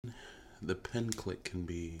the pen click can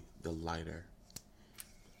be the lighter.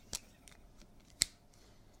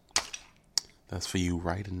 That's for you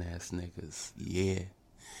writing ass niggas. Yeah.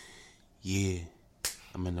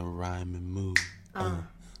 I'm in a rhyming mood. Rhyme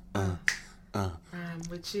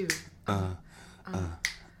with you.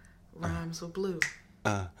 Rhymes with blue.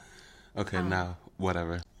 Okay, now,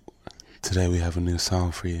 whatever. Today we have a new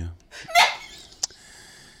song for you.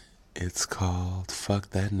 It's called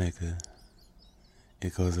Fuck That Nigga.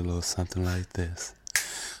 It goes a little something like this.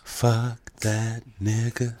 Fuck that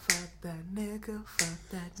nigga. Fuck that nigga. Fuck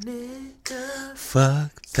that nigga.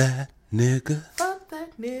 Fuck that nigga. Fuck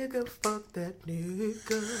that nigga. Fuck that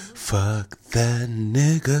nigga. Fuck that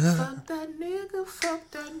nigga. Fuck that nigga.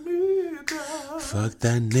 Fuck that nigga. Fuck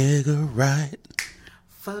that nigga right.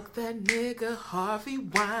 Fuck that nigga Harvey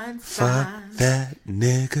Weinstein. Fuck that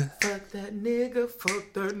nigga. Fuck that nigga.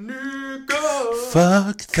 Fuck that nigga.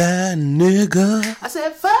 Fuck that nigga. I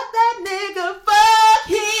said fuck that nigga. Fuck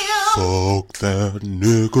him. Fuck that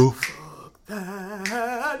nigga. Fuck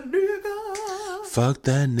that nigga. Fuck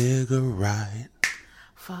that nigga right.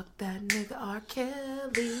 Fuck that nigga R.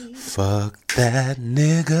 Kelly. Fuck that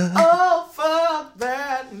nigga. Oh, fuck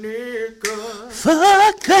that nigga.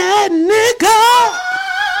 Fuck that nigga.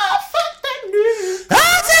 Oh, fuck that nigga.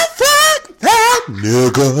 I said fuck that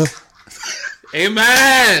nigga.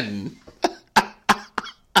 Amen.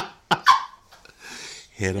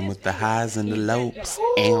 Hit him with the highs and the lows.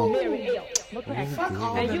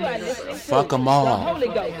 Fuck them all. Holy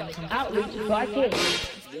Ghost outreach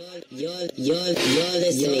podcast. You're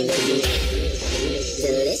listening to me.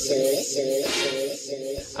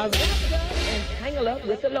 I wrapped up and tangled up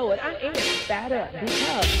with the Lord. I am fired up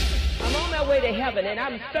because I'm on my way to heaven and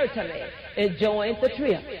I'm certainly enjoying the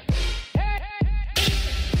trip.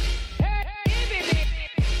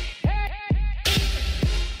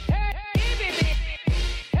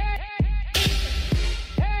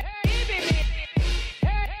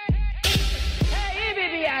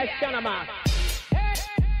 Shanama.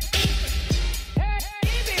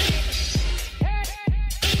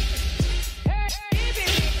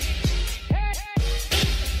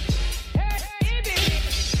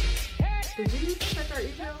 Did you check our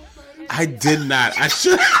email? I did not. I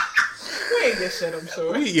should. We ain't get shit, I'm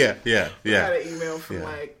sure. Yeah. We got an email from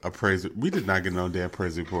appraise. We did not get no damn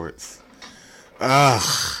praise reports. Ugh,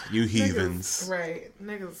 you heathens. Niggas, right.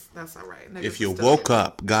 Niggas, that's all right. Niggas If you still woke did.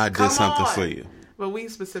 up, God did Come something on. for you. But we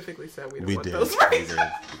specifically said we didn't We want did. those We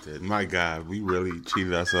right. did. My God, we really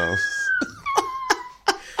cheated ourselves.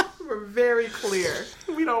 We're very clear.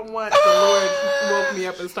 We don't want the Lord woke me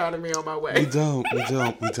up and started me on my way. We don't.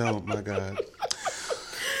 My God.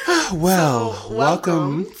 Well, So,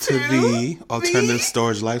 welcome to the Alternative the-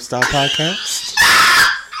 Storage Lifestyle Podcast.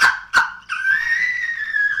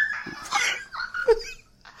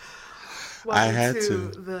 Welcome I had to to.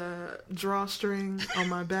 the drawstring on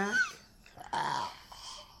my back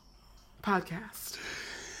podcast.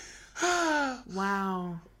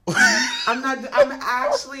 Wow. I'm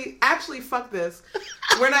actually fuck this.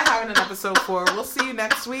 We're not having an episode 4. We'll see you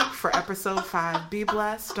next week for episode 5. Be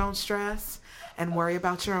blessed, don't stress, and worry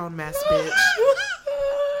about your own mess, bitch.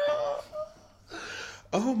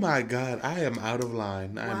 Oh my God, I am out of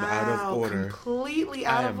line. I am out of order. Completely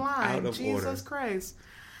I out am of line. out of Jesus order. Christ.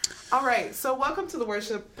 All right, so welcome to the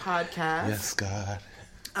Worship Podcast. Yes, God.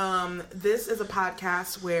 This is a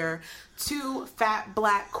podcast where two fat,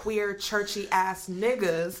 black, queer, churchy ass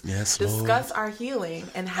niggas Yes, discuss our healing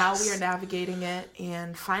and how we are navigating it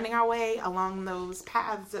and finding our way along those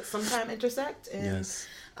paths that sometimes intersect and Yes.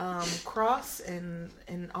 cross and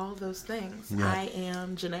all those things. Yeah. I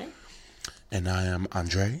am Janae. And I am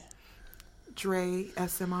Andre. Dre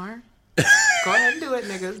SMR. Go ahead and do it,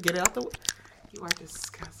 niggas. Get it out the way. You are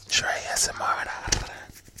disgusting. Dre SMR.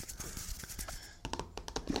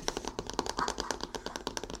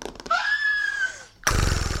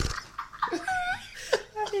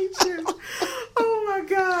 I hate you. Oh my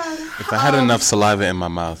God. If I had enough saliva in my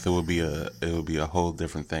mouth, it would be a whole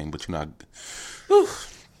different thing. But you know,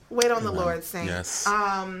 Wait on the Lord, saints. yes.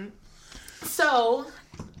 So,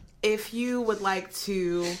 if you would like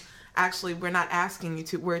to, actually, we're not asking you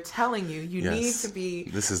to, we're telling you, you Yes. need to be.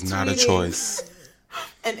 This is not a tweeting choice.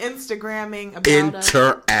 And Instagramming about us.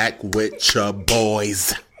 Interact with your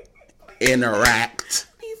boys. Interact.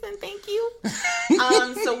 Please and thank you.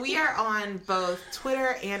 So we are on both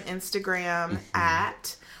Twitter and Instagram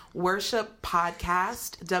at Worship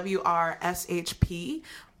Podcast, WRSHP.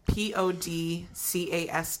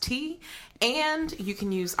 PODCAST, and you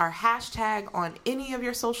can use our hashtag on any of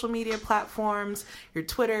your social media platforms, your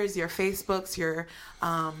Twitters, your Facebooks, your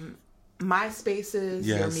MySpaces,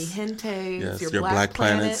 your Yes. Mihentes, Yes. your Your Black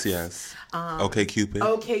Planets. Planets. Yes. Okay, Cupid.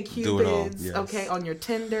 Okay, Do it all. Cupids. Yes. Okay, on your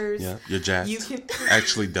Tinders. Yeah. You're jacked. You can.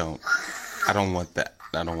 Actually, don't. I don't want that.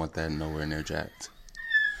 I don't want that nowhere near jacked.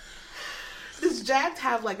 Does Jacked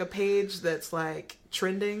have like a page that's like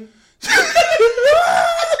trending?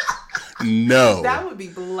 No. That would be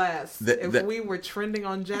blessed if that- we were trending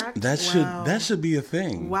on Jacked. That should be a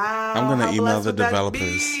thing. Wow. I'm gonna how email blessed the would that developers.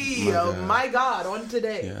 be? Oh my God, on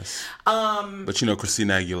today. Yes. But you know,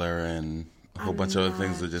 Christina Aguilera and a whole bunch of other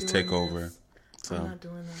things will just take over. So, I'm not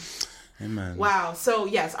doing that. amen. Wow. So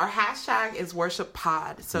yes, our hashtag is worship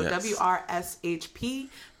pod. So Yes. WRSHPPOD.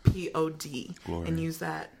 Glory. And use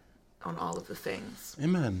that on all of the things.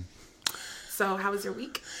 Amen. So how was your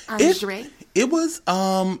week? It was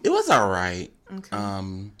all right.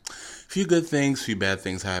 Okay. Few good things, few bad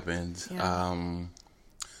things happened. Yeah.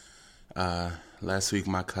 Last week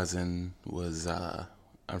my cousin was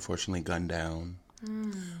unfortunately gunned down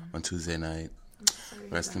on Tuesday night.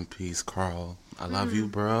 Rest in peace, Carl. I love you,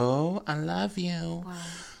 bro. I love you.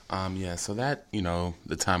 Wow. Yeah, so that,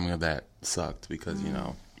 the timing of that sucked because,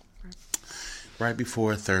 right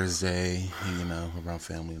before Thursday, around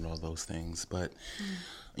family and all those things. But,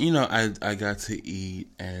 I got to eat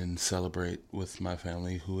and celebrate with my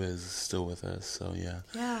family who is still with us. So, yeah.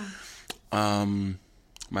 Yeah.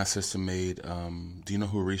 My sister made, do you know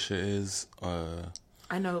who Risha is?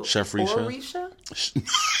 I know. Chef Risha? Risha?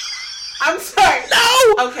 I'm sorry.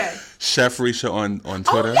 No! Okay. Chef Risha on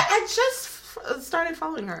Twitter. Oh, yeah. I just started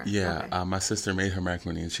following her. Yeah. Okay. My sister made her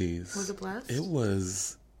macaroni and cheese. Was it blessed? It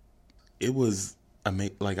was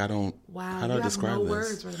amazing. Like, I don't, Wow. how do I describe no this?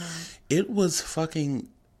 words right now. It was fucking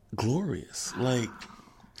glorious. Like,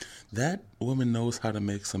 that woman knows how to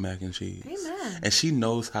make some mac and cheese. Amen. And she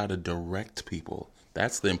knows how to direct people.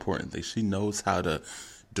 That's the important thing. She knows how to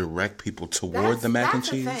direct people toward the mac and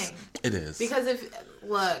that's the cheese. thing. It is. Because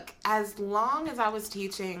as long as I was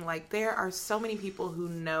teaching, like, there are so many people who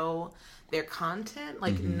know their content,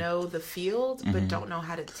 like, know the field, but don't know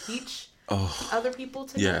how to teach other people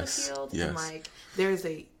to know the field. Yes. And, like, there's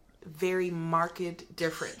a very marked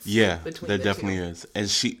difference. Yeah, between there the definitely two. is. And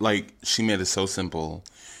she made it so simple.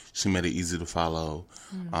 She made it easy to follow.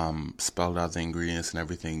 Spelled out the ingredients and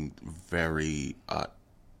everything very,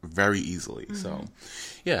 very easily. So,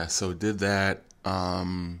 yeah. So did that.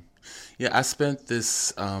 I spent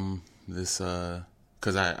this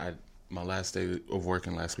because my last day of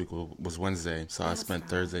working last week was Wednesday. So I spent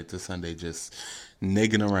Thursday to Sunday just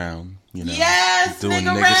nigging around. Yes, doing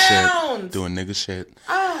nigga nigga around. shit, doing nigga shit.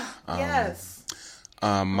 Yes.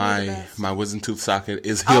 My wisdom tooth socket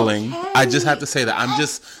is healing. Okay. I just have to say that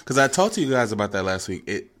because I talked to you guys about that last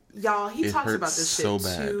week. Y'all, he it talks hurts about this so shit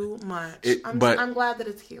bad. too much. But I'm glad that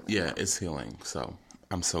it's healing. yeah, it's healing. So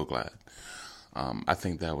I'm so glad. I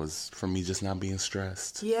think that was for me just not being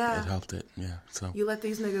stressed. Yeah. It helped it. Yeah. So. You let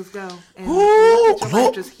these niggas go. And Ooh, look at your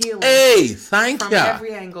life just healing. Hey, thank from ya.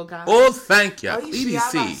 every angle, guys. Oh, thank ya.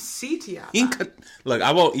 EDC. Look,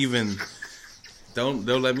 I won't even. Don't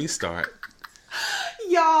let me start.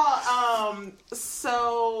 Y'all,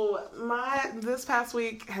 so this past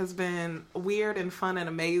week has been weird and fun and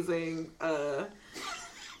amazing.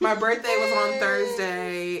 My birthday was on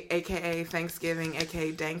Thursday, aka Thanksgiving,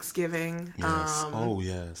 aka Thanksgiving. Yes.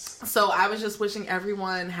 Yes. So I was just wishing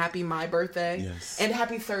everyone happy my birthday. Yes. And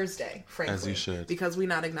happy Thursday, frankly. As you should. Because we're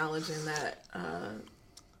not acknowledging that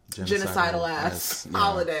genocidal ass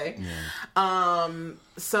holiday. Yeah.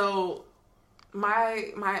 So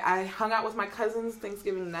I hung out with my cousins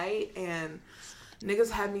Thanksgiving night, and niggas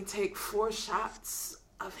had me take 4 shots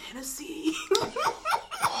of Hennessy.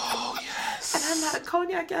 Oh, yes. And I'm not a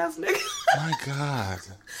cognac ass nigga. My God.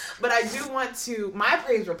 But I do want to, my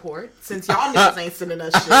praise report, since y'all niggas ain't sending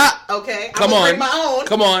us shit, okay? Come I'm on. bring my own.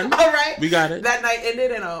 Come on. All right. We got it. That night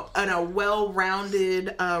ended in a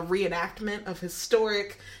well-rounded reenactment of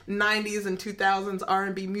historic 90s and 2000s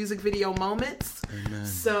R&B music video moments. Amen.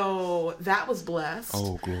 So that was blessed.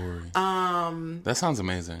 Oh, glory. That sounds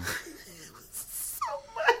amazing. So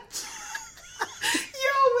much.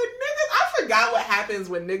 I forgot what happens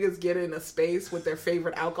when niggas get in a space with their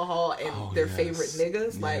favorite alcohol and their favorite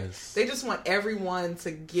niggas. Like, they just want everyone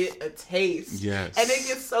to get a taste. Yes. And it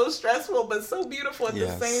gets so stressful, but so beautiful at the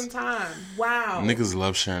same time. Wow. Niggas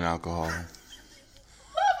love sharing alcohol.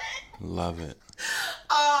 Love it.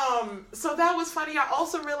 So that was funny. I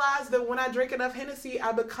also realized that when I drink enough Hennessy,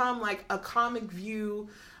 I become like a Comic View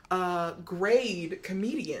grade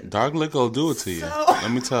comedian. Dark liquor will do it to you.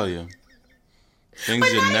 Let me tell you. Things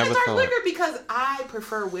But you not never even dark thought. liquor, because I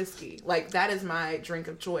prefer whiskey. Like, that is my drink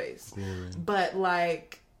of choice. Glory. But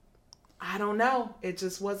like, I don't know. It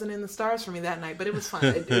just wasn't in the stars for me that night, but it was fun.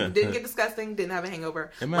 It didn't get disgusting. Didn't have a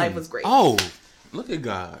hangover. Amen. Life was great. Oh, look at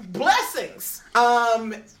God. Blessings.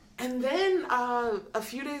 And then a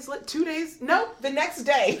few days, 2 days, no, the next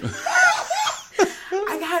day,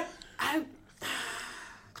 I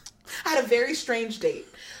had a very strange date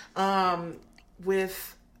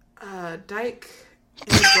with Dyke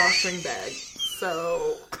in his drawstring bag.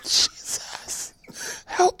 So Jesus,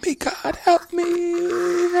 help me, God, help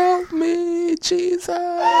me, Jesus,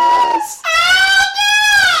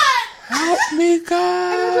 help me,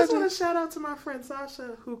 God. And I just want to shout out to my friend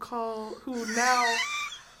Sasha, who now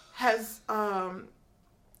has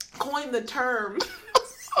coined the term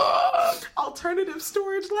alternative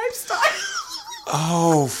storage lifestyle.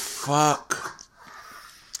 Oh, fuck.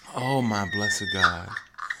 Oh, my blessed God.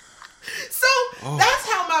 So that's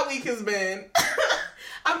how my week has been.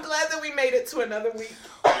 I'm glad that we made it to another week.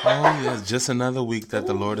 Oh, yes, just another week that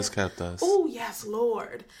the Lord has kept us. Oh, yes,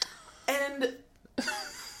 Lord. And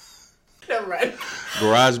never mind.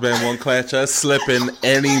 GarageBand won't catch us slipping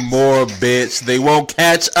anymore, bitch. They won't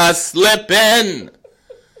catch us slipping.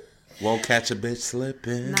 Won't catch a bitch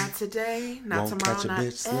slipping. Not today, not won't tomorrow, catch a not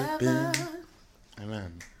bitch ever. slipping.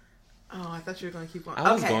 Amen. Oh, I thought you were going to keep on.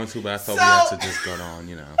 I was Okay. going to, but I thought we had to just go on,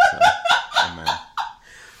 So, amen.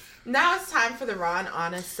 Now it's time for the raw and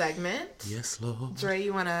honest segment. Yes, Lord. Dre,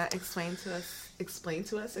 you want to explain for us?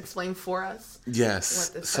 Yes.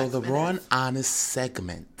 What this So the segment raw and is. honest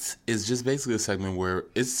segment is just basically a segment where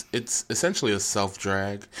it's essentially a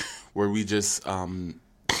self-drag where we just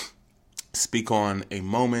speak on a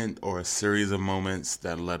moment or a series of moments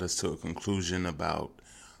that led us to a conclusion about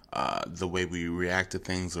the way we react to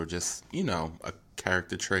things, or just, a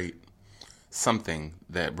character trait, something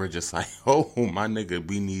that we're just like, oh, my nigga,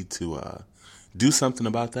 we need to do something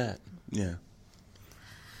about that. Yeah.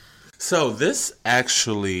 So this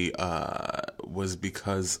actually was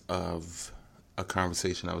because of a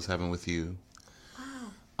conversation I was having with you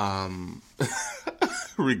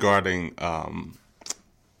regarding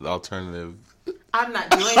the alternative. I'm not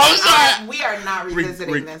doing it. We are not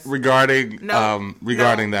revisiting this. Regarding No.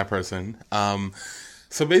 that person.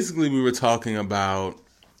 So basically we were talking about,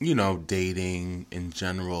 dating in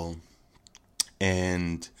general,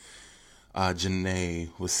 and Janae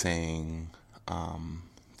was saying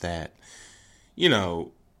that,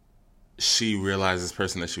 she realized this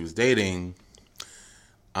person that she was dating,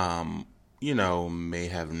 may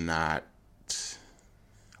have not,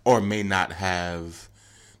 or may not have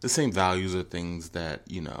the same values or things that,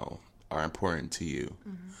 are important to you.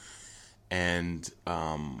 Mm-hmm. And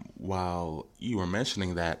while you were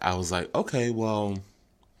mentioning that, I was like, okay, well,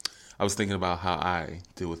 I was thinking about how I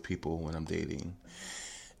deal with people when I'm dating.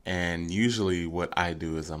 And usually what I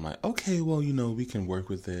do is I'm like, okay, well, we can work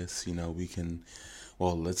with this.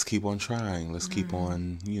 Let's keep on trying. Let's keep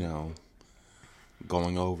on,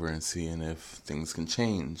 going over and seeing if things can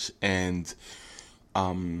change. And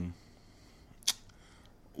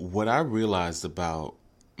what I realized about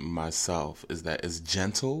myself is that, as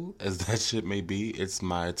gentle as that shit may be, it's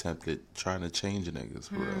my attempt at trying to change niggas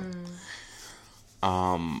for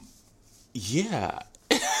real. Yeah.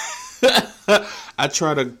 I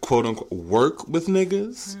try to quote unquote work with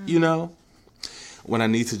niggas, when I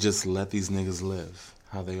need to just let these niggas live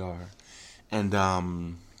how they are. And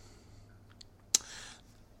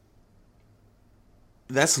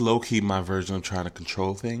that's low key my version of trying to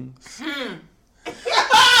control things.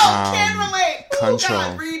 Can't relate. Control.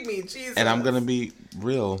 God, read me, Jesus. And I'm gonna be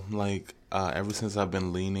real. Like, ever since I've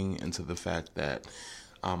been leaning into the fact that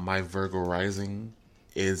my Virgo rising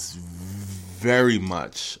is very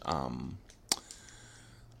much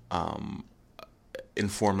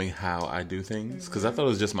informing how I do things. Because I thought it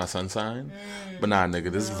was just my sun sign. But nah,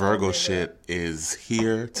 nigga, this Virgo shit is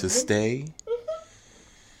here to stay.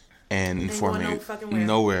 And informing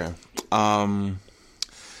nowhere. And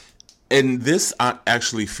this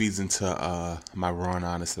actually feeds into my raw and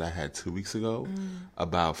honest that I had 2 weeks ago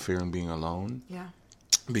about fearing being alone. Yeah.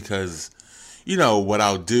 Because, what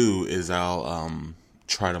I'll do is I'll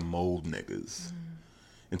try to mold niggas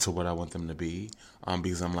into what I want them to be.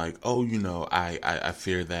 Because I'm like, I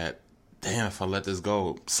fear that, damn, if I let this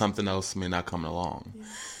go, something else may not come along.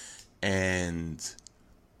 Yeah.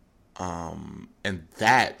 And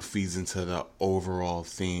that feeds into the overall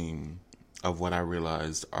theme of what I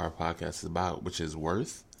realized our podcast is about, which is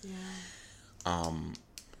worth. Yeah.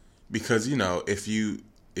 Because, if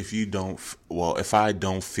I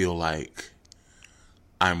don't feel like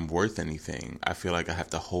I'm worth anything, I feel like I have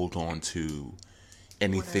to hold on to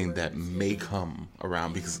anything that may come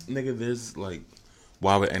around. Because, nigga, there's like,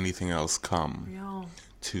 why would anything else come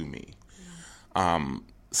to me? Yeah.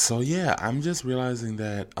 So yeah, I'm just realizing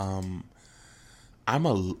that I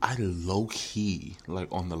low key, like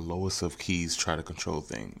on the lowest of keys, try to control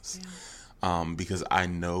things. Yeah. Because I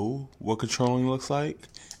know what controlling looks like,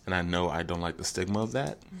 and I know I don't like the stigma of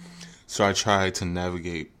that. So I try to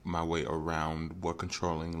navigate my way around what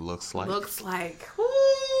controlling looks like. Woo!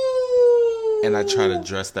 And I try to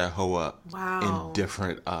dress that hoe up Wow. in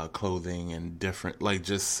different clothing and different, like,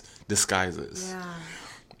 just disguises. Yeah.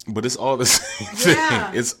 But it's all the same thing.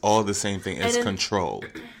 Yeah. It's all the same thing. It's control.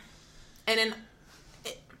 And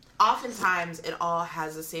oftentimes it all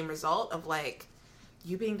has the same result of, like,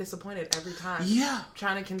 you being disappointed every time. Yeah.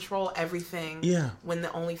 Trying to control everything. Yeah. When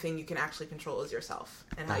the only thing you can actually control is yourself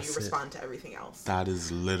and how you respond to everything else. That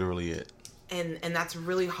is literally it. And that's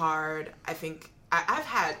really hard. I think I've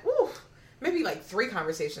had maybe like 3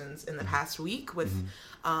 conversations in the past week with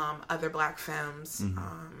other Black femmes,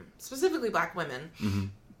 specifically Black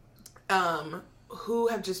women, who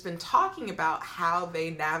have just been talking about how they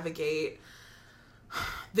navigate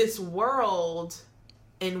this world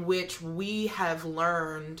in which we have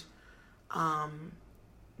learned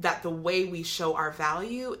that the way we show our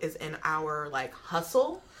value is in our like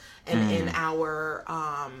hustle and in our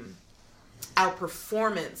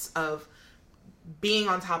performance of being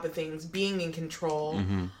on top of things, being in control,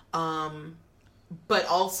 but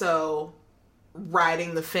also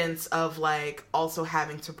riding the fence of like also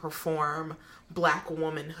having to perform Black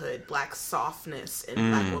womanhood, Black softness in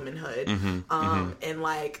Black womanhood. And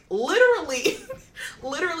like literally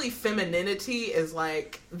femininity is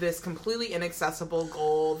like this completely inaccessible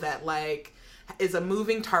goal that like is a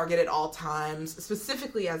moving target at all times,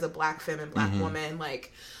 specifically as a Black femme and Black woman,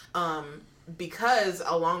 like because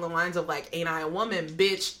along the lines of like, ain't I a woman,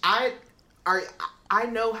 bitch, I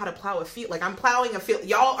know how to plow a field. Like, I'm plowing a field.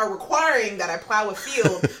 Y'all are requiring that I plow a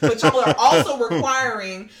field, but y'all are also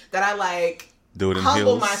requiring that I like do it in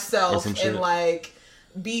humble heels myself and like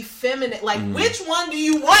be feminine. Like, which one do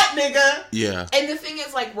you want, nigga? Yeah. And the thing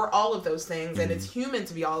is, like, we're all of those things, and it's human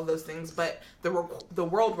to be all of those things. But the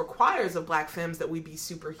world requires of Black femmes that we be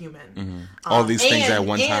superhuman. All these things at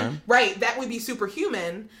one time, right? That we be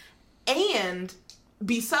superhuman and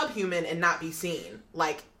be subhuman and not be seen.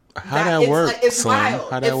 Like, how that work? Like, it's Slim?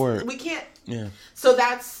 wild. How that work? We can't. Yeah. So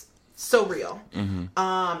that's so real. And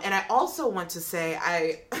I also want to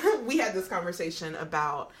say, we had this conversation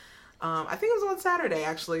about, I think it was on Saturday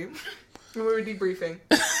actually, when we were debriefing,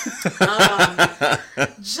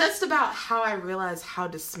 just about how I realized how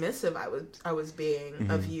dismissive I was being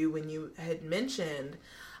of you when you had mentioned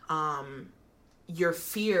your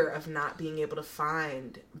fear of not being able to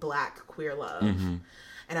find Black queer love.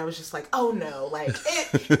 And I was just like, oh no, like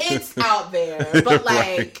it's out there, but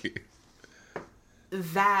like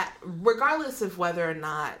that, regardless of whether or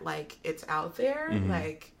not like it's out there,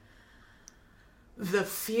 like the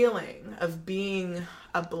feeling of being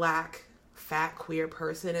a Black fat queer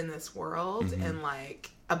person in this world and like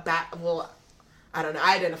I don't know,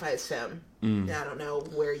 I identify as femme. I don't know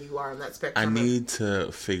where you are on that spectrum. I need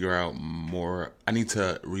to figure out more. I need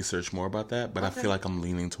to research more about that, but I feel like I'm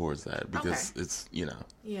leaning towards that because it's,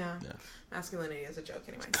 Yeah. Masculinity is a joke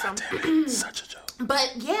anyway. God damn it. Such a joke.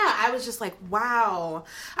 But yeah, I was just like, wow.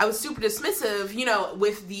 I was super dismissive,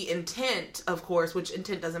 with the intent, of course, which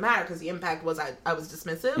intent doesn't matter because the impact was I was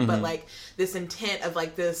dismissive, but like this intent of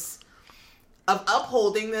like this, of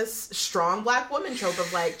upholding this strong Black woman trope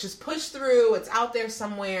of like, just push through, it's out there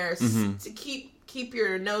somewhere, to keep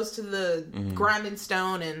your nose to the grinding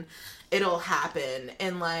stone and it'll happen.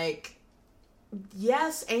 And like,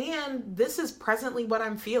 yes, and this is presently what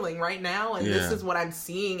I'm feeling right now, and this is what I'm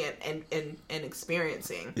seeing and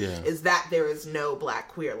experiencing, is that there is no Black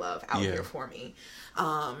queer love out there for me.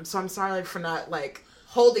 So I'm sorry for not like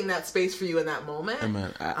holding that space for you in that moment.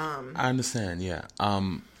 I understand, yeah.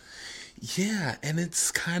 Yeah, and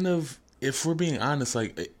it's kind of, if we're being honest,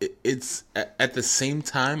 like it's at the same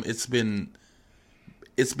time it's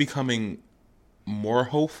becoming more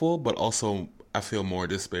hopeful, but also I feel more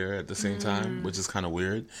despair at the same time, which is kind of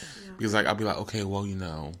weird because like I'll be like, okay,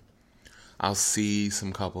 well, I'll see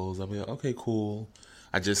some couples, I'll be like, okay, cool.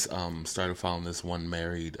 I just started following this one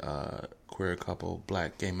married queer couple,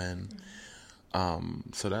 Black gay men.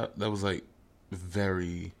 So that was like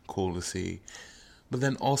very cool to see. But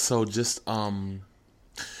then also just,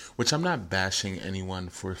 which I'm not bashing anyone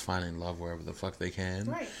for finding love wherever the fuck they can.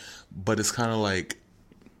 Right. But it's kind of like,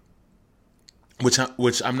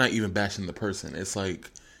 which I'm not even bashing the person. It's like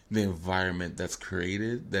the environment that's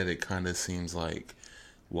created that it kind of seems like,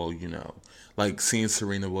 well, like seeing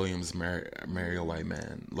Serena Williams marry a white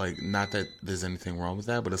man. Like, not that there's anything wrong with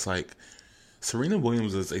that, but it's like Serena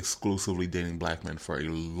Williams was exclusively dating Black men for a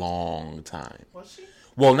long time. Was she?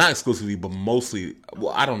 Well, not exclusively, but mostly.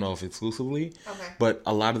 Well, I don't know if exclusively. Okay. But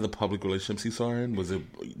a lot of the public relationships he saw her in was a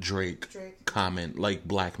Drake. Common, like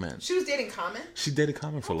black men. She was dating Common? She dated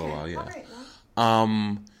Common for a little while, yeah. All right,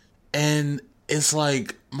 well. And it's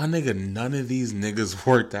like, my nigga, none of these niggas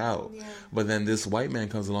worked out. Yeah. But then this white man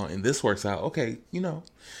comes along and this works out. Okay, you know.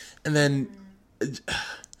 And then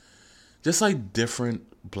just like different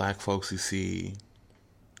black folks you see,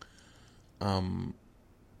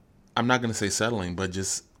 I'm not going to say settling, but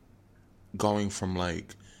just going from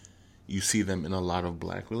like, you see them in a lot of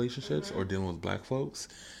black relationships or dealing with black folks,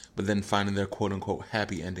 but then finding their quote unquote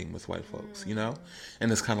happy ending with white folks, you know? And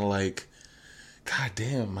it's kind of like, God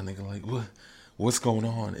damn, my nigga, like, what's going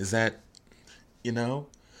on? Is that, you know?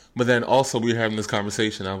 But then also we were having this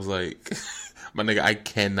conversation. I was like, my nigga, I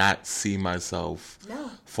cannot see myself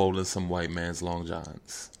folding some white man's long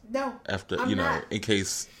johns. No. After, I'm not. in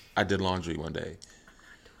case I did laundry one day.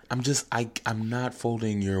 I'm not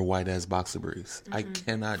folding your white ass boxer briefs. I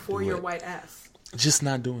cannot do it. For your white ass. Just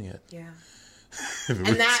not doing it. Yeah.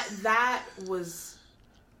 And that was,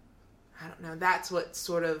 I don't know, that's what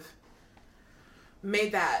sort of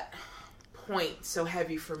made that point so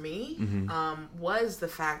heavy for me, was the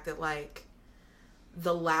fact that, like,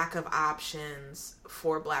 the lack of options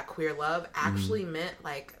for black queer love actually meant,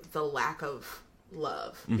 like, the lack of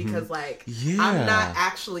love. Because, like, I'm not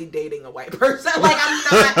actually dating a white person. Like, I'm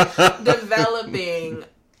not developing,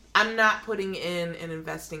 I'm not putting in and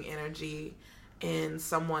investing energy in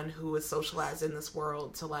someone who is socialized in this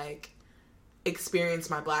world to, like, experience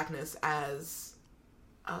my blackness as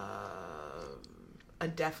a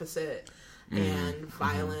deficit and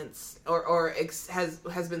violence, or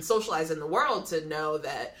has been socialized in the world to know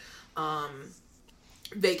that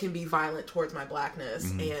they can be violent towards my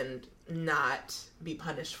blackness and not be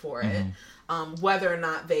punished for it, whether or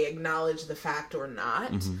not they acknowledge the fact or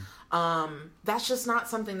not. That's just not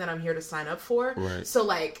something that I'm here to sign up for. Right. So,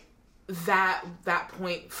 like, that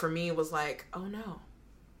point for me was like, oh no,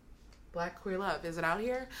 black queer love, is it out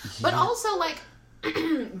here? But also, like,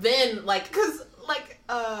 then, like, because, like,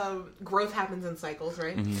 growth happens in cycles,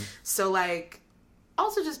 right? So, like,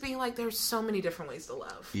 also just being like, there's so many different ways to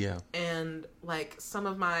love. Yeah. And, like, some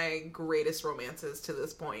of my greatest romances to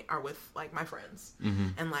this point are with, like, my friends.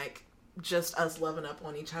 And, like, just us loving up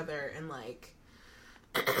on each other and, like,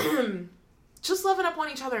 just loving up on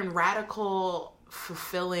each other in radical,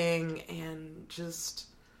 fulfilling, and just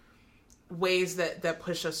ways that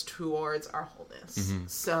push us towards our wholeness.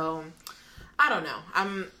 So, I don't know.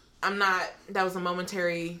 I'm not, that was a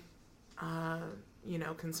momentary,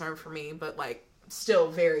 concern for me, but, like,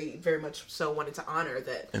 still very, very much so wanted to honor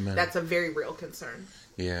that. Amen. That's a very real concern.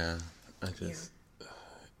 Yeah.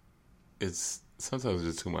 It's sometimes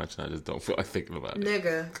it's too much and I just don't feel like thinking about it.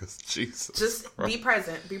 Nigga. Because Jesus just Christ. be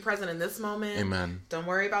present. Be present in this moment. Amen. Don't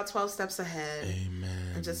worry about 12 steps ahead.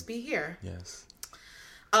 Amen. And just be here. Yes.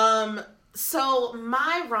 So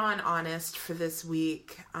my Ron Honest for this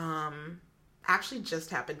week, actually just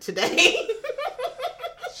happened today.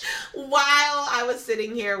 While I was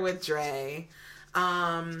sitting here with Dre.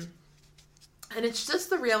 And it's just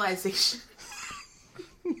the realization.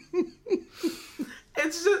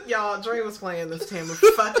 It's just, y'all, Dre was playing this Tamla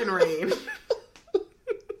fucking Rain.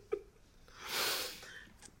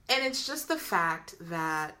 And it's just the fact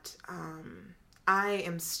that I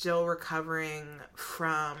am still recovering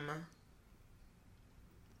from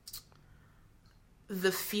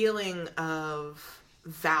the feeling of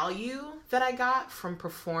value that I got from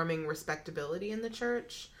performing respectability in the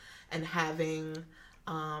church and having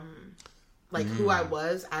who I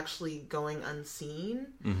was actually going unseen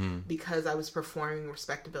because I was performing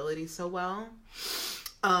respectability so well.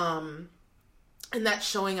 And that's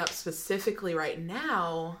showing up specifically right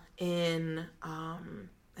now in,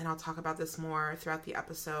 and I'll talk about this more throughout the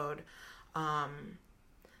episode,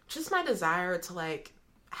 just my desire to, like,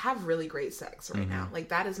 have really great sex right now. Like,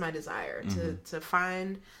 that is my desire, to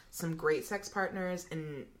find some great sex partners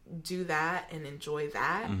and do that and enjoy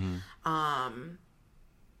that.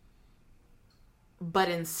 But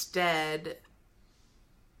instead,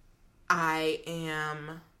 I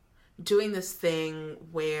am doing this thing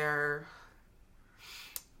where,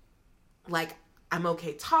 like, I'm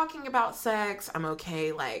okay talking about sex. I'm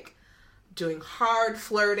okay, like, doing hard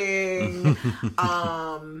flirting.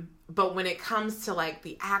 But when it comes to, like,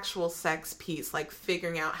 the actual sex piece, like,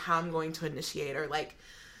 figuring out how I'm going to initiate or, like,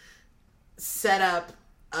 set up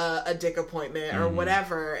a dick appointment or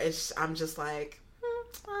whatever, I'm just like,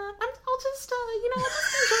 I'll just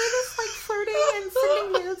enjoy this, like, flirting and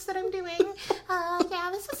sending nudes that I'm doing. Yeah,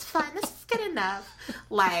 this is fun. This is good enough.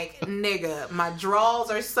 Like, nigga, my drawers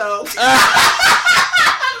are soaked.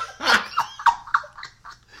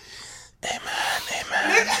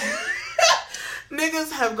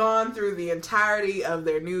 have gone through the entirety of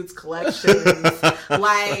their nudes collections.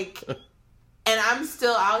 Like, and I'm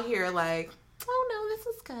still out here like, oh no, this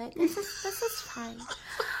is good. This is fine.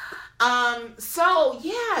 So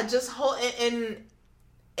yeah, just whole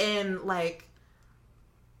and like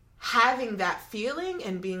having that feeling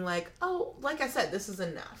and being like, oh, like I said, this is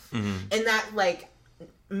enough. Mm-hmm. And that, like,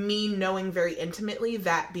 me knowing very intimately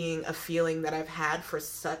that being a feeling that I've had for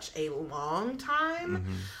such a long time,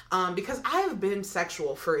 mm-hmm. Because I have been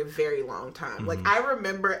sexual for a very long time. Mm-hmm. Like, I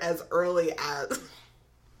remember as early as...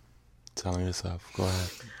 Telling yourself. Go ahead.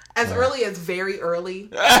 As early as very early.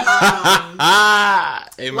 Amen.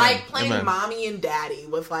 Like, playing Amen. mommy and daddy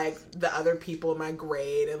with, like, the other people in my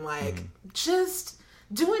grade and, like, mm-hmm. just...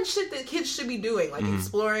 doing shit that kids should be doing, like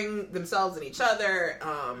exploring themselves and each other,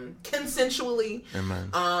 consensually. Amen.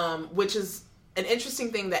 Which is an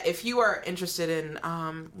interesting thing that if you are interested in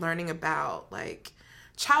learning about like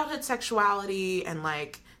childhood sexuality and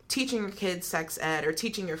like teaching your kids sex ed or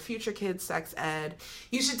teaching your future kids sex ed,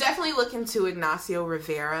 you should definitely look into Ignacio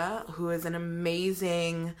Rivera, who is an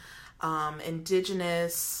amazing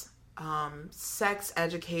indigenous sex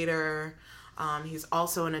educator. He's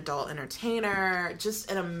also an adult entertainer,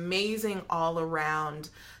 just an amazing all-around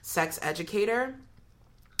sex educator.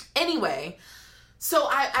 Anyway, so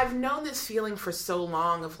I've known this feeling for so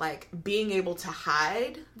long of like being able to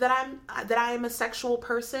hide that I am a sexual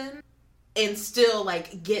person and still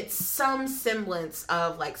like get some semblance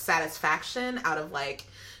of like satisfaction out of like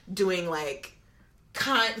doing like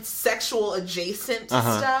sexual adjacent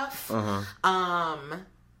stuff.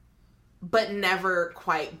 But never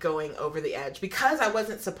quite going over the edge. Because I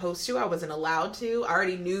wasn't supposed to, I wasn't allowed to. I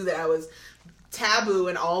already knew that I was taboo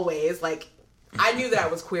in all ways. Like, I knew that I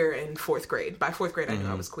was queer in 4th grade. By 4th grade, I knew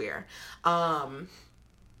I was queer. I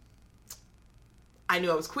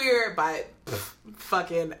knew I was queer by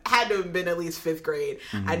fucking, had to have been at least 5th grade.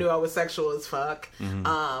 I knew I was sexual as fuck.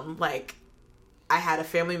 Like, I had a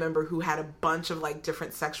family member who had a bunch of like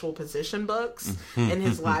different sexual position books in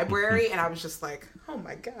his library, and I was just like, oh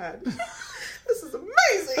my God, this is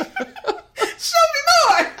amazing. Show me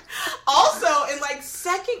more. Also, in like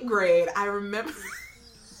 2nd grade, I remember.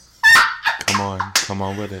 Come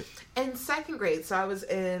on with it. In 2nd grade, so I was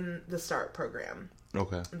in the START program.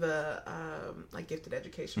 Okay. The like gifted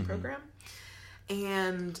education program.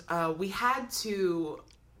 And we had to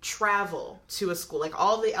travel to a school. Like,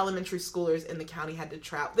 all the elementary schoolers in the county had to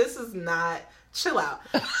travel. This is not... Chill out.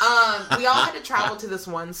 We all had to travel to this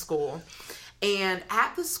one school. And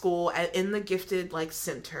at the school, in the gifted, like,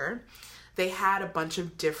 center, they had a bunch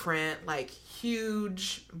of different, like,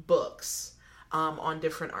 huge books on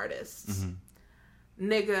different artists.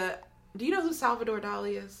 Nigga, do you know who Salvador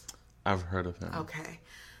Dali is? I've heard of him. Okay.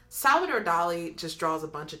 Salvador Dali just draws a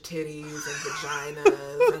bunch of titties and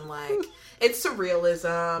vaginas and like, it's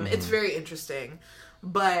surrealism. It's very interesting.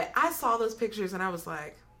 But I saw those pictures and I was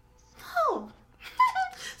like, oh.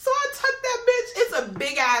 So I tucked that bitch. It's a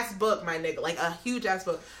big ass book, my nigga. Like a huge ass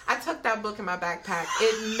book. I tucked that book in my backpack.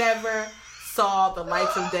 It never saw the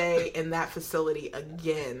lights of day in that facility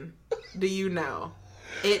again. Do you know?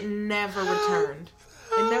 It never returned.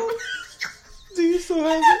 It never. Do you still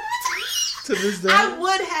have it? To this day?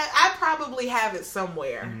 I probably have it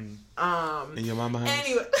somewhere. In your mama house?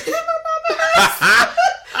 Anyway, my mama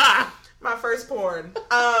house. My first porn.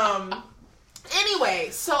 Anyway,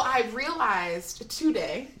 so I realized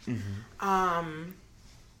today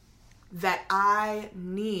that I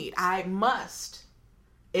must,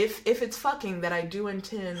 if it's fucking that I do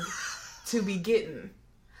intend to be getting,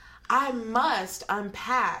 I must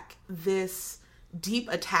unpack this deep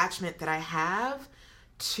attachment that I have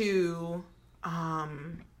to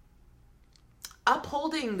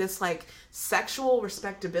upholding this like sexual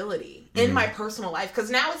respectability in my personal life,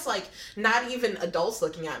 because now it's like not even adults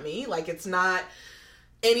looking at me, like it's not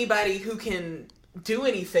anybody who can do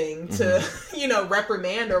anything to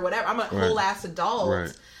reprimand or whatever. I'm a whole ass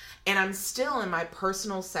adult, and I'm still in my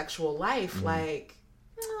personal sexual life like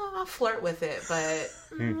I'll flirt with it, but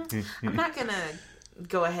I'm not gonna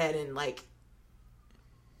go ahead and like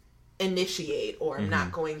initiate, or I'm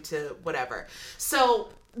not going to whatever. So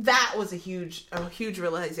that was a huge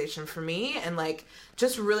realization for me, and like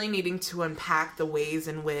just really needing to unpack the ways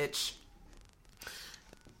in which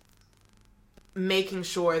making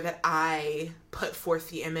sure that I put forth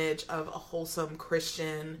the image of a wholesome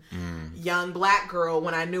Christian young black girl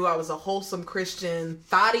when I knew I was a wholesome Christian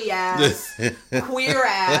thotty ass queer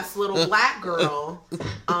ass little black girl,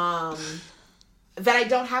 that I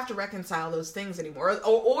don't have to reconcile those things anymore,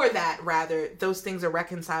 or that rather those things are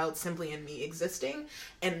reconciled simply in me existing,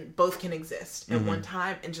 and both can exist at one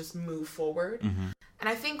time and just move forward. And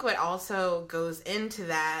I think what also goes into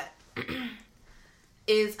that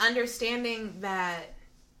is understanding that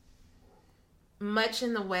much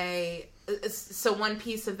in the way, so one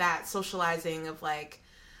piece of that socializing of like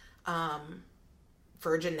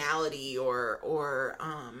virginality or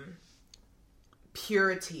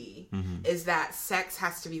purity is that sex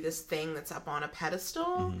has to be this thing that's up on a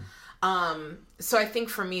pedestal. So I think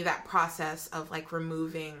for me, that process of like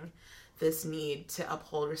removing this need to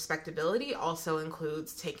uphold respectability also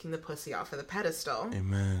includes taking the pussy off of the pedestal.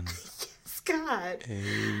 Amen. Yes, God.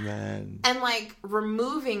 Amen. And like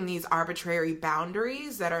removing these arbitrary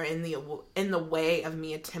boundaries that are in the way of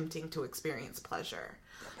me attempting to experience pleasure,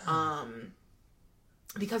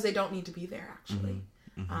 because they don't need to be there actually.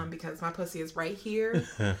 Because my pussy is right here,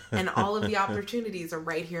 and all of the opportunities are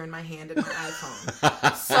right here in my hand and my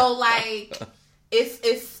iPhone. So like,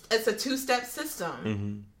 it's a two-step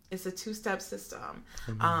system. It's a two-step system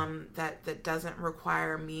that doesn't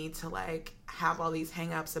require me to like have all these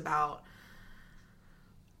hang-ups about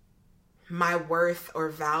my worth or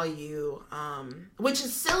value, which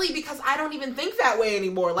is silly because I don't even think that way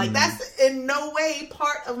anymore. Like that's in no way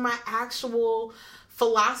part of my actual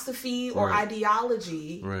philosophy or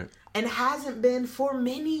ideology, and hasn't been for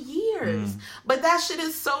many years. But that shit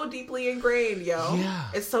is so deeply ingrained, yo. Yeah.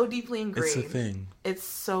 It's so deeply ingrained. It's a thing. It's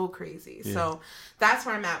so crazy. Yeah. So that's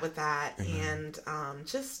where I'm at with that. And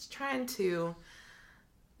just trying to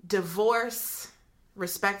divorce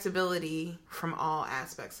respectability from all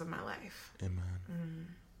aspects of my life. Amen.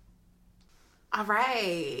 All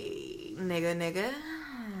right, nigga.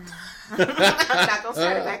 I'm not gonna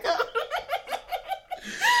start it back up.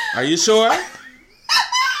 Are you sure?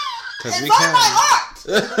 It's on my heart.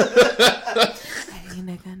 Hey,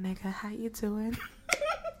 nigga, how you doing?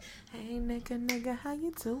 Hey, nigga, how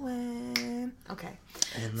you doing? Okay.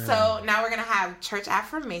 Amen. So now we're going to have church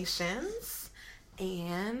affirmations.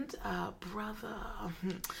 And brother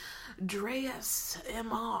Dreas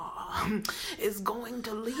MR is going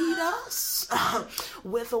to lead us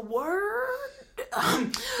with a word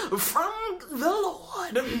from the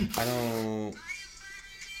Lord. I don't...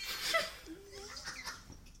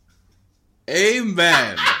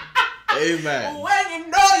 Amen. Amen. When you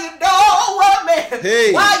know you don't want me,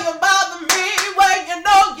 hey. Why you bother me when you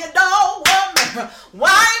know you don't want me?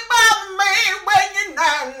 Why you bother me when you're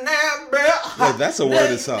not there? Wait, that's a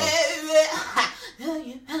word of song.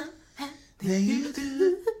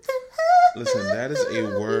 Listen, that is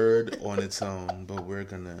a word on its own, but we're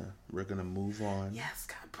gonna move on. Yes,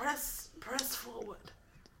 God, press forward.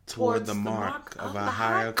 Toward the mark of a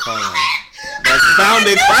higher calling that's found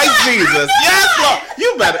in Christ Jesus. Yes, Lord.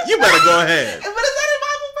 You better go ahead. But is that a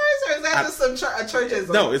Bible verse or is that just some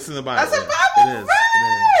churchism? No, it's in the Bible. That's a Bible verse.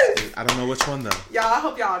 It is. I don't know which one though. Y'all, I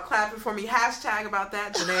hope y'all are clapping for me. Hashtag about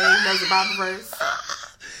that. Janae knows the Bible verse.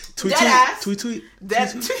 Tweet.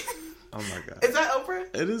 Oh my God. Is that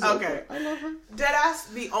Oprah? It is. Okay. Oprah. I love her.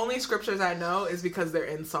 Deadass. The only scriptures I know is because they're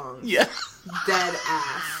in songs. Yeah.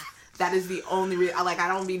 Deadass. That is the only reason. I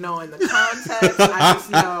don't be knowing the context. I just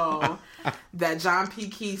know that John P.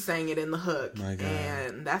 Key sang it in the hook. My God.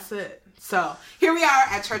 And that's it. So, here we are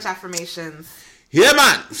at Church Affirmations. Yeah,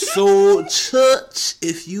 man. So, church,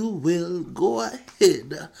 if you will, go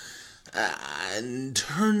ahead and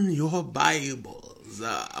turn your Bibles.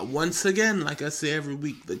 Once again, like I say every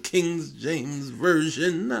week, the King James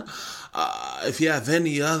Version. If you have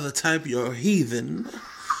any other type, you're heathen.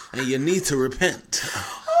 And you need to repent.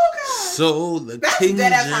 So that's King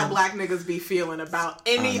dead ass James, how black niggas be feeling about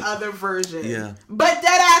any other version. Yeah. But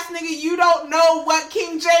dead ass nigga, you don't know what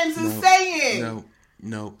King James is saying.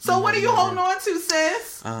 No. So what are you holding on to,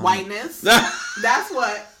 sis? Whiteness. That's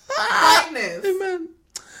what. Whiteness. Amen.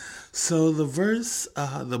 So the verse,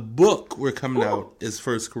 the book we're coming out is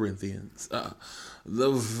 1 Corinthians.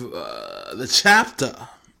 The chapter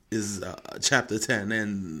is chapter 10,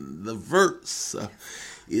 and the verse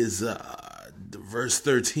is verse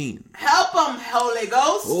 13. Help them, Holy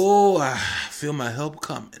Ghost. Oh, I feel my help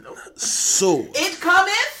coming. So it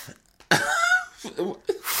cometh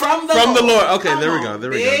from the Lord. Okay, there we go.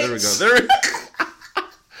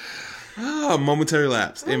 Momentary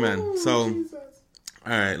lapse. Amen. So, Jesus.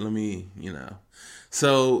 All right, let me,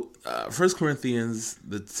 So, 1 Corinthians,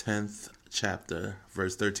 the 10th chapter,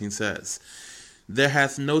 verse 13 says, "There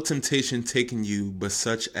hath no temptation taken you, but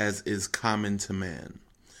such as is common to man.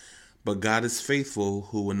 But God is faithful,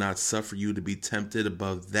 who will not suffer you to be tempted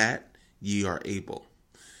above that ye are able,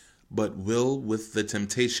 but will with the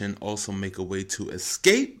temptation also make a way to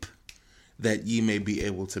escape, that ye may be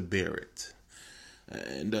able to bear it."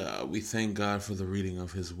 And we thank God for the reading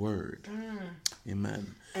of his word.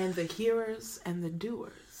 Amen. And the hearers and the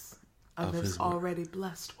doers of his already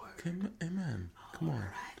blessed word. Amen. Come on.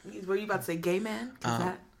 Right. Were you about to say gay man?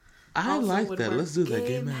 I like that. Let's do that.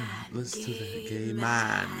 Gay man. Let's do that. Gay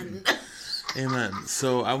man. Amen.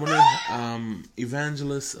 So I want to,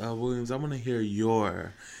 Evangelist Williams, I want to hear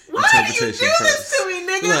your interpretation Why do you do first. this to me,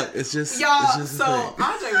 nigga? Look, it's just y'all. It's just So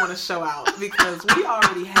Andre want to show out because we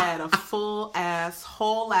already had a whole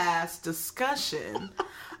ass discussion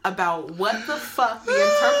about what the fuck the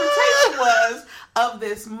interpretation was of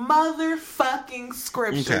this motherfucking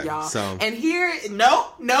scripture, Okay, y'all. so- And here,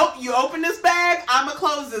 nope, you open this bag, I'ma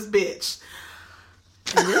close this bitch.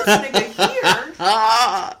 And this nigga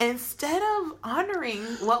here, instead of honoring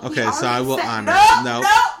what we Okay, already so I will said, honor. No.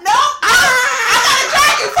 I gotta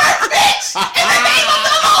drag you first, bitch! In the name of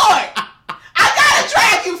the Lord! I gotta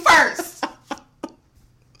drag you first!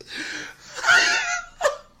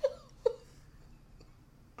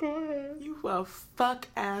 You a fuck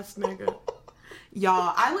ass nigga.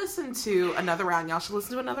 Y'all, I listened to Another Round. Y'all should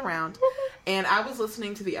listen to Another Round. And I was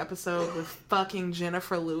listening to the episode with fucking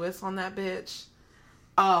Jennifer Lewis on that bitch.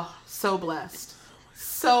 Oh, so blessed.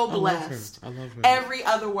 So blessed. I love her. Every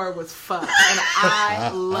other word was fuck. And I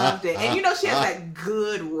loved it. And you know, she has that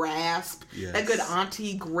good rasp. Yes. That good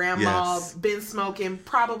auntie, grandma, Yes. been smoking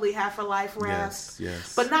probably half her life rasp.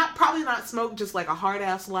 Yes. But probably not smoke just like a hard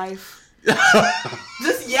ass life.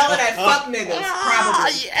 Just yelling at fuck niggas,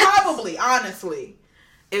 probably. Probably, honestly,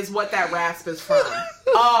 is what that rasp is from.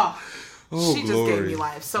 Oh, she just gave me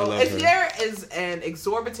life. So if there is an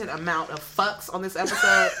exorbitant amount of fucks on this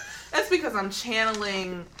episode, that's because I'm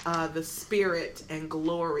channeling the spirit and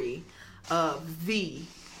glory of the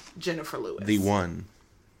Jennifer Lewis. The one.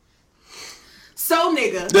 So,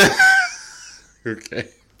 nigga, Okay.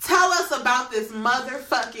 tell us about this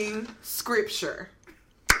motherfucking scripture.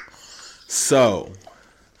 So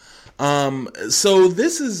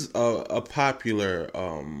this is a popular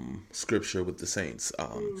scripture with the saints.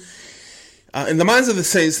 In the minds of the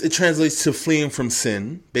saints, it translates to fleeing from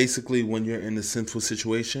sin. Basically, when you're in a sinful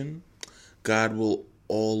situation, God will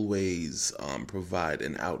always provide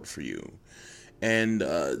an out for you. And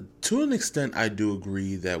to an extent, I do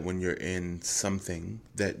agree that when you're in something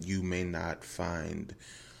that you may not find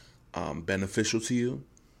beneficial to you,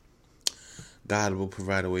 God will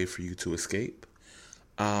provide a way for you to escape.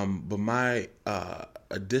 But my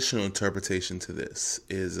additional interpretation to this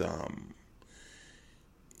is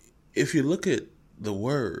if you look at the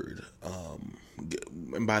word,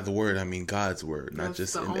 and by the word I mean God's word, not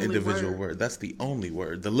just an individual word. That's the only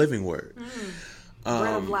word, the living word.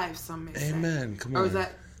 Bread of life, some may say. Amen. Come on. Or is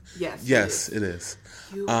that... Yes. Yes, it is.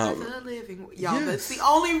 You are the living... Y'all, yes. that's the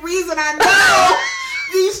only reason I know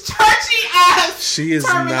these churchy ass She is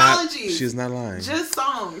not lying. Just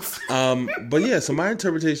songs. But yeah, so my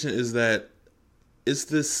interpretation is that it's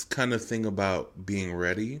this kind of thing about being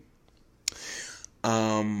ready.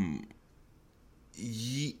 My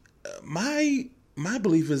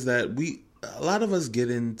belief is that a lot of us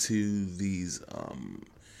get into these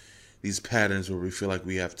patterns where we feel like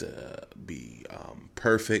we have to be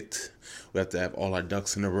perfect. We have to have all our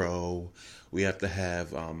ducks in a row. We have to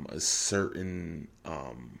have a certain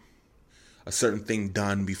thing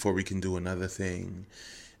done before we can do another thing.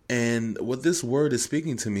 And what this word is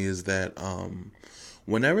speaking to me is that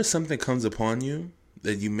whenever something comes upon you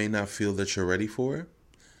that you may not feel that you're ready for,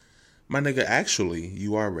 my nigga, actually,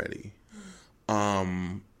 you are ready.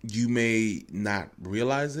 You may not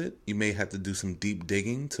realize it. You may have to do some deep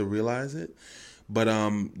digging to realize it. But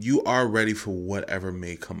you are ready for whatever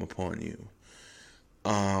may come upon you.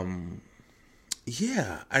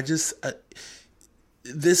 Yeah,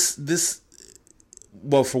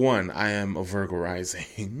 well, for one, I am a Virgo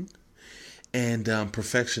rising, and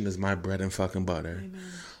perfection is my bread and fucking butter.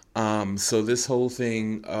 Amen. So this whole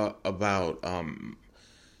thing about,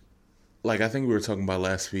 like I think we were talking about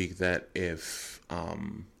last week, that if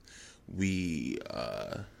we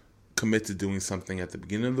commit to doing something at the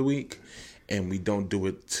beginning of the week and we don't do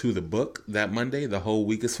it to the book that Monday, the whole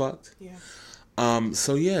week is fucked. Yeah.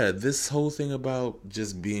 So yeah, this whole thing about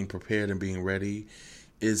just being prepared and being ready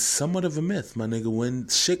is somewhat of a myth, my nigga. When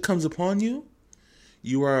shit comes upon you,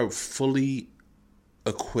 you are fully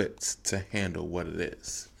equipped to handle what it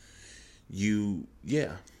is.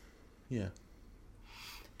 Yeah.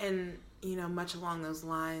 And, much along those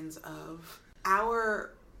lines of our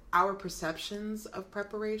perceptions of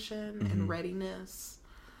preparation mm-hmm. and readiness,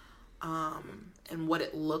 and what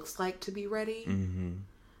it looks like to be ready, mm-hmm.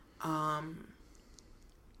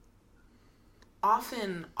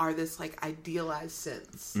 Often are this like idealized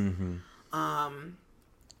sense, mm-hmm.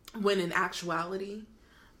 When in actuality,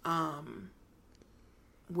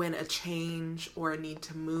 when a change or a need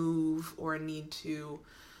to move or a need to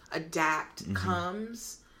adapt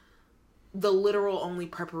comes, the literal only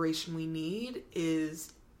preparation we need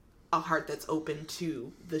is a heart that's open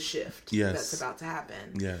to the shift that's about to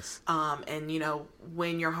happen. Yes. And you know,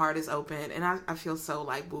 when your heart is open, and I feel so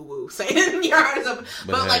like woo woo saying your heart is open,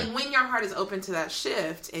 but like when your heart is open to that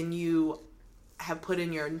shift and you have put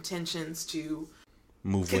in your intentions to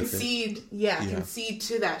concede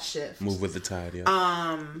to that shift. Move with the tide,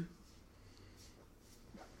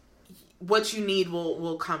 what you need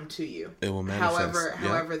will come to you. It will manifest.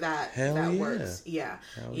 However that works. Yeah.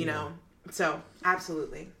 You know. So,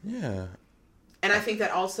 absolutely. Yeah. And I think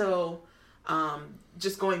that also,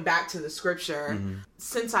 just going back to the scripture,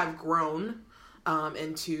 since I've grown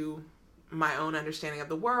into my own understanding of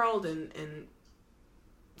the world and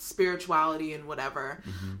spirituality and whatever,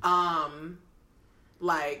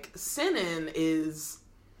 like, sinning is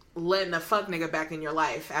letting a fuck nigga back in your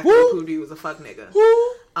life after you proved he was a fuck nigga.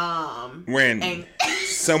 When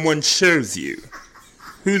someone shows you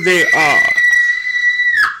who they are,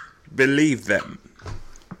 believe them.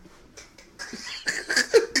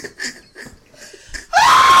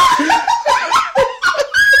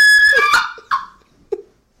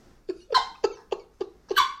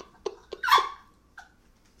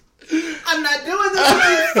 I'm not doing this with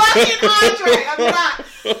you fucking Andre. I'm not.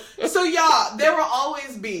 So y'all, there will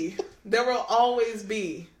always be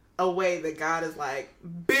a way that God is like,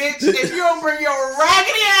 bitch, if you don't bring your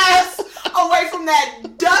raggedy ass away from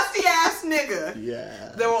that dusty ass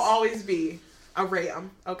nigga, there will always be a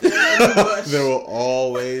ram, okay? There will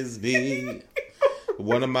always be.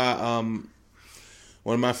 One of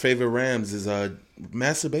my favorite rams is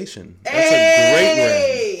masturbation. That's a great ram.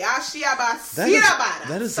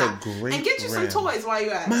 That is a great And get you some toys while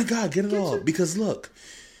you at it. My God, get it all. Because look,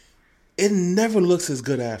 it never looks as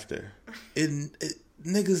good after.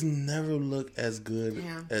 Niggas never look as good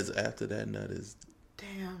as after that nut is.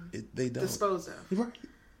 Damn. They don't. Dispose of. Right.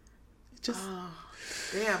 Just. Oh,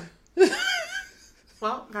 damn.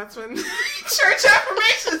 Well, that's when church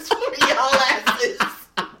affirmations for y'all asses.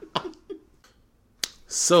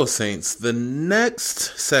 So, Saints, the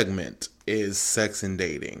next segment is sex and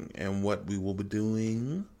dating. And what we will be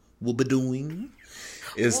doing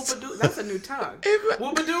is... That's a new tongue.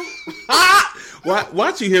 Whoop-a-doo.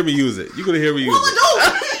 Watch you hear me use it. You're going to hear me use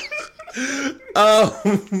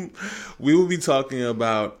it. We will be talking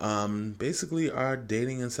about basically our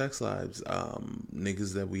dating and sex lives.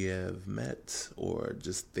 Niggas that we have met or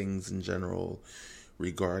just things in general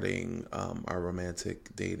regarding our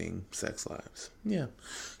romantic dating sex lives. Yeah.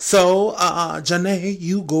 So, Janae,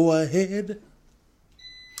 you go ahead.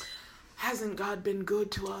 Hasn't God been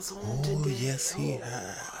good to us all today? Oh, yes, he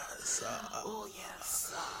has. Oh,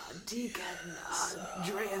 yes. Deacon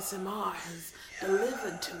Andreas MR has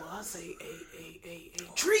delivered to us a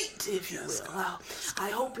treat, if you will.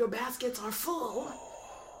 I hope your baskets are full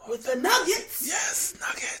with the nuggets. Yes,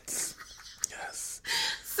 nuggets. Yes.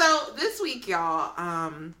 So, this week, y'all,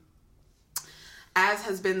 as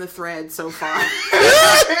has been the thread so far,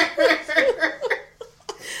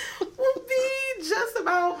 will be just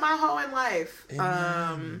about my whole in life.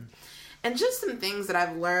 And just some things that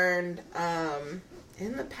I've learned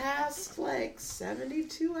in the past,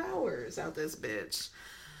 72 hours out this bitch.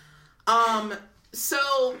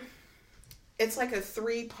 So it's like a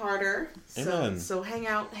 3-parter. So hang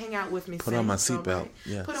out with me. Put on my seatbelt. Right?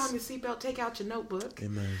 Yes. Put on your seatbelt. Take out your notebook.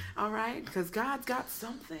 Amen. All right, because God's got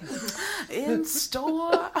something in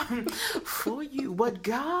store for you. What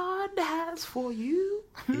God has for you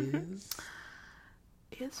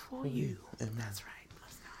is for you. Amen. That's right.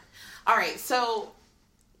 Bless God. All right, so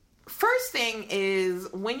first thing is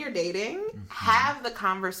when you're dating, have the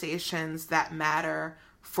conversations that matter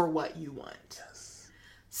for what you want. Yes.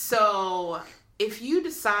 So if you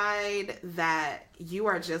decide that you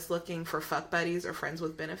are just looking for fuck buddies or friends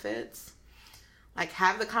with benefits, like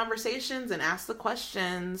have the conversations and ask the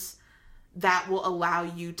questions that will allow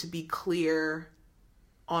you to be clear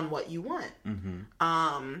on what you want.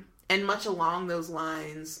 And much along those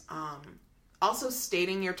lines, also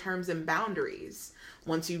stating your terms and boundaries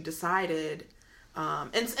once you've decided.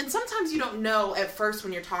 And sometimes you don't know at first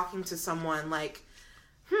when you're talking to someone like,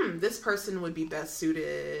 this person would be best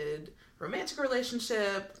suited romantic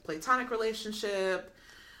relationship, platonic relationship,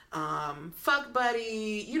 fuck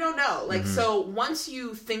buddy. You don't know. So once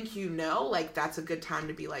you think you know, that's a good time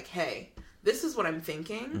to be like, hey, this is what I'm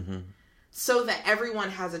thinking. So that everyone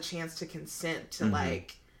has a chance to consent to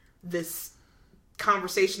this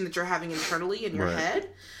conversation that you're having internally in your head.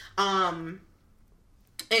 And,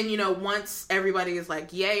 once everybody is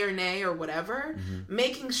like yay or nay or whatever,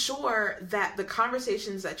 making sure that the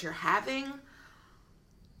conversations that you're having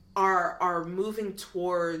are moving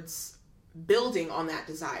towards building on that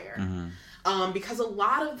desire. Because a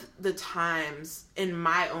lot of the times in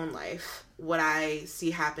my own life, what I see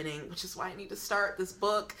happening, which is why I need to start this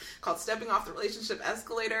book called Stepping Off the Relationship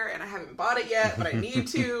Escalator, and I haven't bought it yet, but I need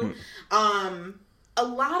to. A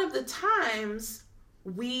lot of the times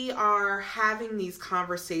we are having these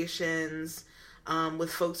conversations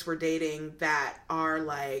with folks we're dating that are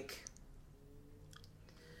like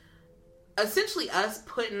essentially us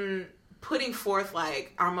putting forth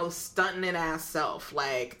like our most stunting ass self,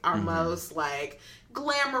 like our most like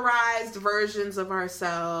glamorized versions of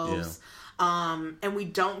ourselves. And we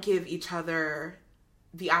don't give each other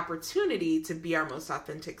the opportunity to be our most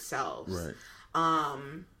authentic selves. Right.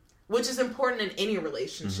 Which is important in any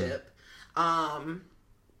relationship. And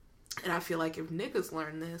I feel like if niggas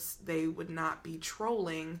learn this, they would not be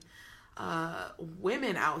trolling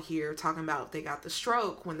women out here talking about they got the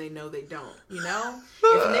stroke when they know they don't, you know?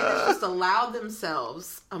 If niggas just allowed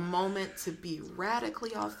themselves a moment to be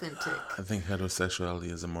radically authentic. I think heterosexuality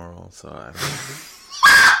is immoral, so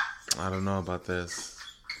I don't know about this.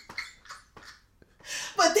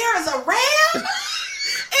 But there is a ram in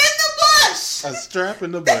the bush! A strap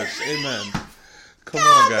in the bush. Amen. Come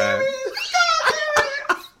on, guys.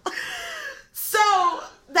 So,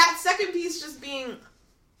 that second piece just being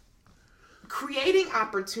creating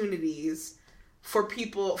opportunities for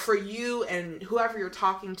people, for you and whoever you're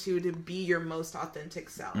talking to be your most authentic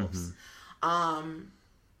selves. And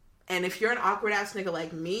if you're an awkward ass nigga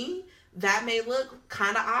like me, that may look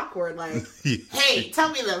kind of awkward. Like, hey, tell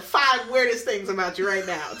me the 5 weirdest things about you right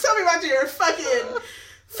now. Tell me about your fucking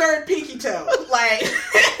third pinky toe. Like,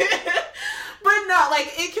 but no,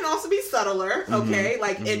 like, it can also be subtler, okay?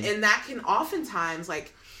 Like, and that can oftentimes,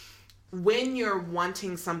 like, when you're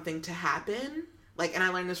wanting something to happen, like, and I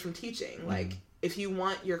learned this from teaching, like, if you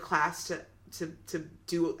want your class to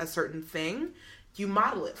do a certain thing, you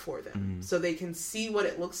model it for them so they can see what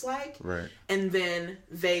it looks like, right? And then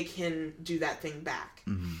they can do that thing back.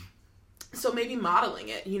 So maybe modeling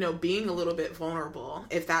it, you know, being a little bit vulnerable,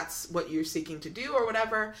 if that's what you're seeking to do or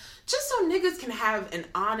whatever, just so niggas can have an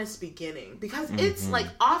honest beginning. Because it's like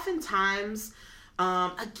oftentimes,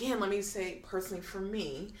 again, let me say personally for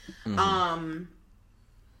me,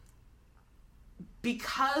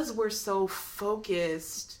 because we're so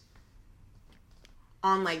focused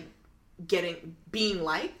on like being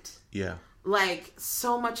liked. Yeah. Like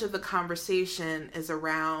so much of the conversation is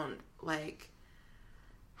around like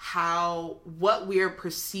what we're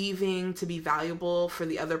perceiving to be valuable for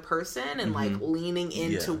the other person and like leaning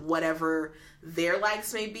into whatever their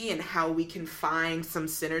likes may be and how we can find some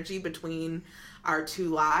synergy between our two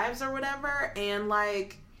lives or whatever. And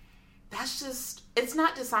like, that's just, it's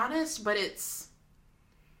not dishonest, but it's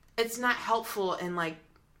not helpful in like,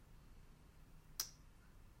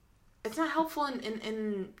 it's not helpful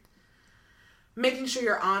in making sure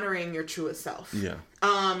you're honoring your truest self. Yeah.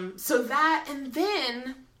 So that, and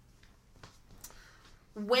then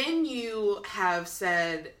when you have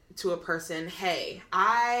said to a person, hey,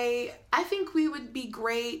 I think we would be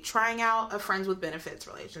great trying out a friends with benefits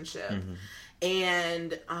relationship.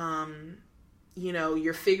 And, you know,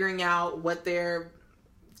 you're figuring out what their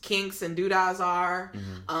kinks and doodahs are.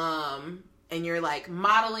 And you're like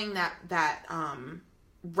modeling that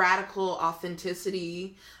radical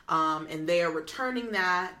authenticity, and they are returning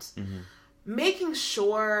that, making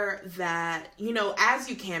sure that, you know, as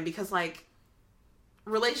you can, because like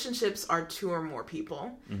relationships are 2 or more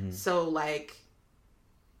people. So like,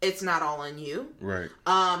 it's not all on you. Right.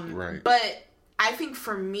 Right. But I think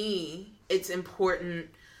for me, it's important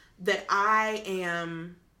that I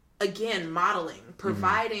am, again, modeling,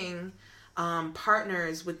 providing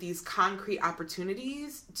partners with these concrete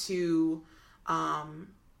opportunities to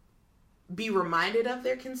be reminded of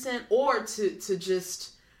their consent, or to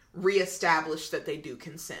just reestablish that they do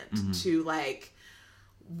consent to like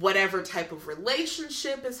whatever type of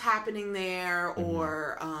relationship is happening there,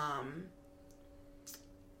 or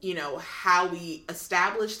you know, how we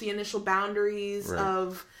establish the initial boundaries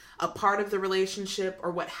of a part of the relationship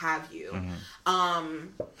or what have you.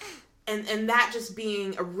 And that just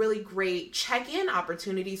being a really great check-in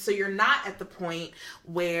opportunity, so you're not at the point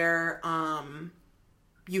where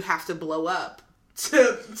you have to blow up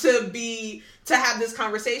to have this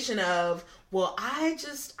conversation of, well, I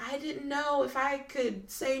didn't know if I could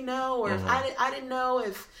say no, or if I didn't know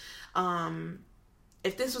if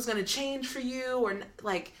this was going to change for you, or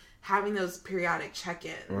like having those periodic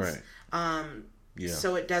check-ins. Right.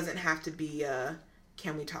 So it doesn't have to be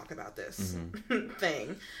can we talk about this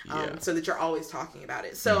thing, so that you're always talking about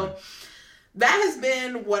it. So that has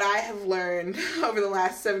been what I have learned over the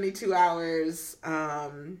last 72 hours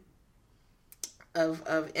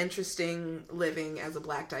of interesting living as a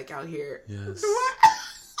black dyke out here. Yes. What?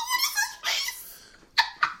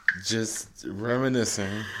 Just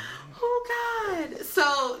reminiscing. Oh, God.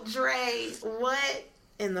 So, Dre, what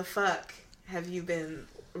in the fuck have you been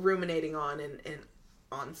ruminating on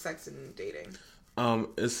on sex and dating?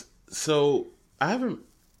 So I haven't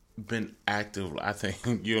been active. I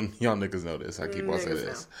think y'all niggas know this. I keep on saying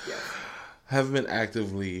this. Yeah. Haven't been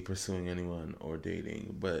actively pursuing anyone or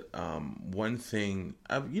dating, but one thing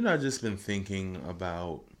I've just been thinking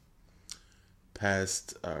about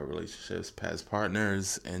past relationships, past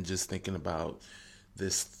partners, and just thinking about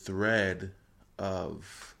this thread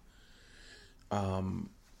of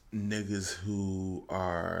niggas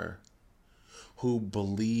who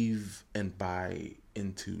believe and buy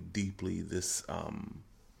into deeply this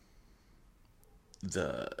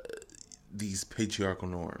these patriarchal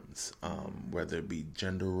norms, whether it be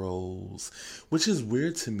gender roles, which is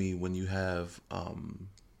weird to me when you have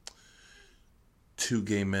two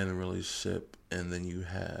gay men in a relationship and then you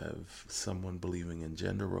have someone believing in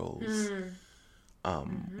gender roles,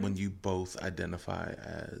 when you both identify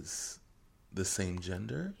as the same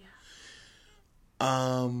gender. Yeah.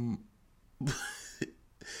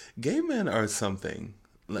 Gay men are something.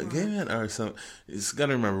 Like, gay men are some. It's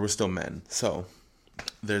gotta remember we're still men, so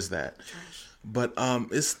there's that. Trash. But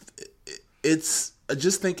it's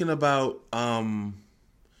just thinking about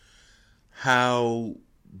how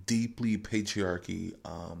deeply patriarchy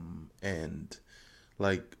and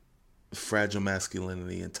like fragile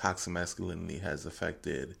masculinity and toxic masculinity has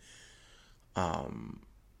affected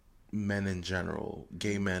men in general,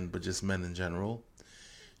 gay men, but just men in general,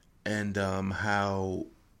 and how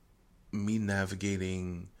me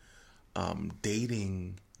navigating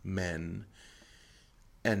dating men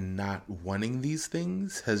and not wanting these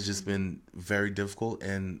things has just been very difficult,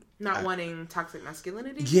 and not wanting toxic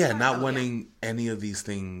masculinity. Yeah, not wanting any of these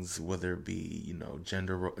things, whether it be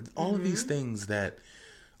gender, all of these things that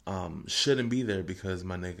shouldn't be there because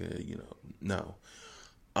my nigga, no.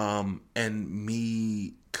 And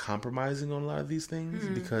me compromising on a lot of these things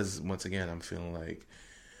because once again I'm feeling like,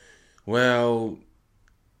 well,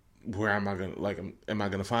 where am I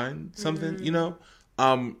gonna find something,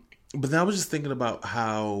 but then I was just thinking about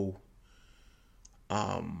how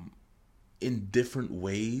in different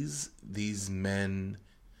ways these men,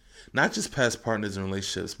 not just past partners in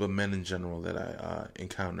relationships, but men in general that I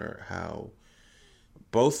encounter, how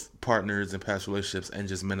both partners in past relationships and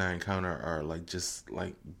just men I encounter are just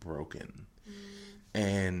broken.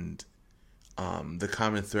 And the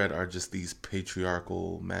common thread are just these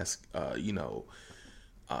patriarchal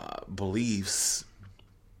beliefs,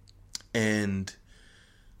 and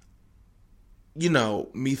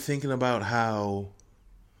me thinking about how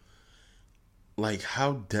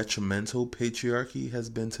detrimental patriarchy has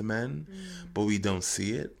been to men, but we don't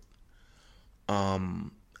see it.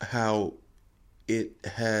 How it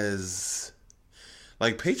has,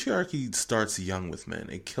 patriarchy starts young with men.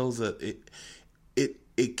 It kills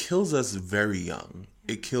it kills us very young.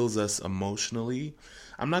 It kills us emotionally.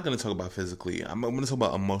 I'm not going to talk about physically. I'm going to talk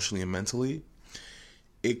about emotionally and mentally.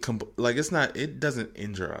 It doesn't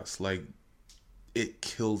injure us. It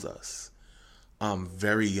kills us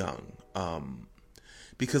very young.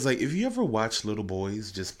 Because if you ever watch little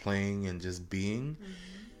boys just playing and just being,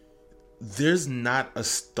 there's not a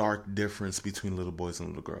stark difference between little boys and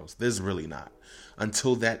little girls. There's really not.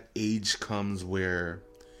 Until that age comes where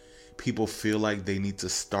people feel like they need to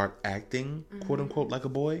start acting, quote unquote, like a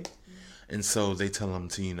boy. And so they tell them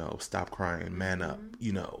to, stop crying, man up,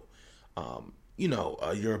 you're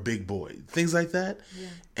a big boy, things like that. Yeah.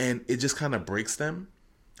 And it just kind of breaks them.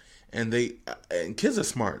 And kids are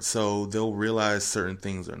smart, so they'll realize certain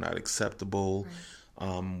things are not acceptable,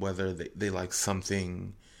 right. Whether they like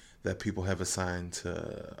something that people have assigned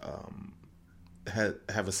to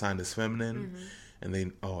have assigned as feminine,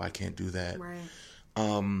 and I can't do that.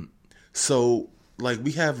 Right. So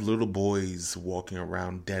we have little boys walking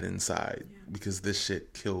around dead inside because this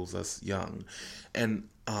shit kills us young, and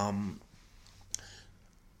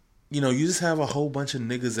you just have a whole bunch of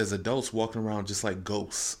niggas as adults walking around just like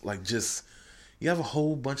ghosts. You have a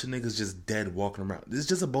whole bunch of niggas just dead walking around. It's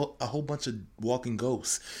just a whole bunch of walking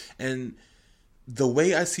ghosts. And the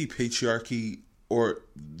way I see patriarchy, or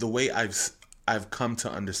the way I've come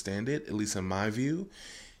to understand it, at least in my view,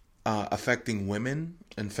 affecting women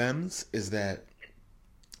and femmes, is that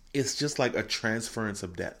it's just like a transference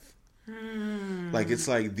of death. It's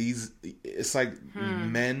like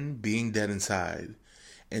men being dead inside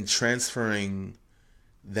and transferring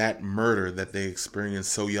that murder that they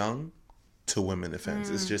experienced so young to women offense.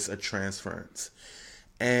 It's just a transference.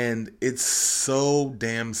 And it's so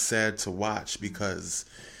damn sad to watch because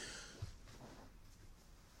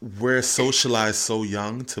we're socialized so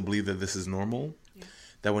young to believe that this is normal,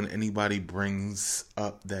 that when anybody brings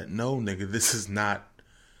up that, no, nigga, this is not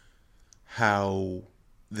how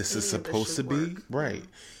this is supposed to be, right?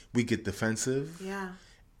 We get defensive. Yeah.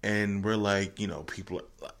 And we're like, you know, people,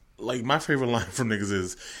 like, my favorite line from niggas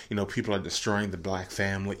is, you know, people are destroying the black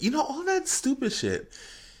family. You know, all that stupid shit.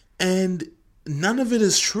 And none of it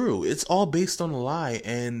is true. It's all based on a lie.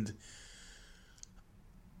 And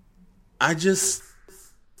I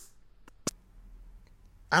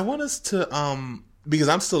want us to, because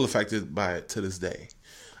I'm still affected by it to this day.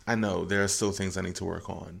 I know there are still things I need to work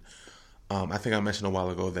on. I think I mentioned a while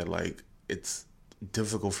ago that, like, it's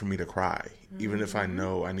difficult for me to cry, even if I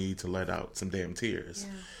know I need to let out some damn tears.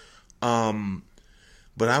 Yeah.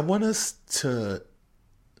 But I want us to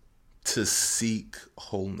seek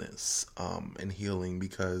wholeness and healing,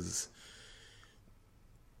 because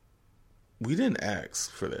we didn't ask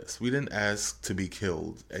for this. We didn't ask to be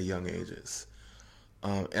killed at young ages.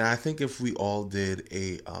 And I think if we all did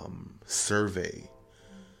a survey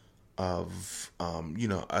of, you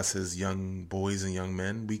know, us as young boys and young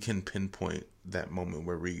men, we can pinpoint that moment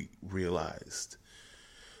where we realized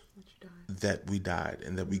that we died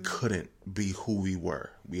and that we couldn't be who we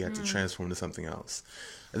were. We had to transform to something else.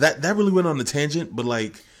 That really went on a tangent, but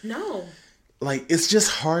like, no, like, it's just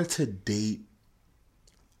hard to date.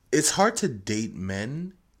 It's hard to date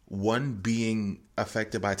men, one, being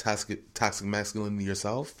affected by toxic masculinity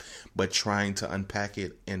yourself, but trying to unpack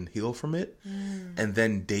it and heal from it, and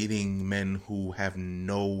then dating men who have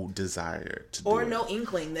no desire to or do no it.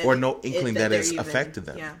 inkling that That it's affected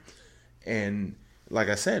them. Yeah. And like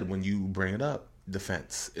I said, when you bring it up,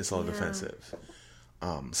 defense, it's all defensive.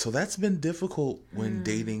 So that's been difficult when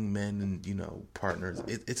dating men and, you know, partners.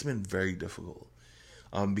 It's been very difficult.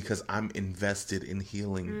 Because I'm invested in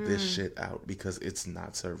healing this shit out, because it's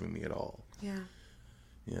not serving me at all. Yeah.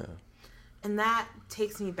 Yeah. And that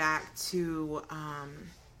takes me back to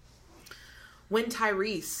when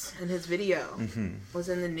Tyrese and his video was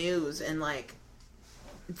in the news, and like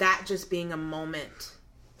that just being a moment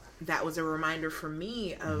that was a reminder for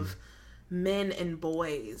me of men and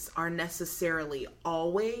boys are necessarily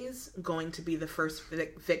always going to be the first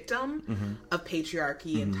victim of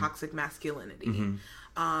patriarchy and toxic masculinity.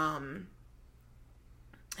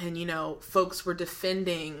 And, you know, folks were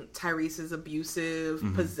defending Tyrese's abusive,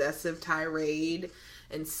 possessive tirade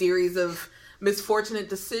and series of misfortunate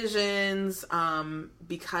decisions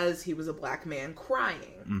because he was a black man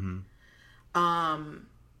crying.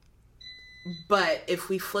 But if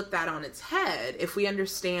we flip that on its head, if we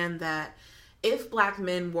understand that if black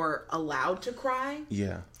men were allowed to cry,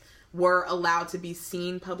 were allowed to be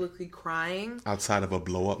seen publicly crying, outside of a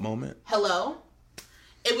blow-up moment,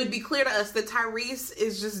 it would be clear to us that Tyrese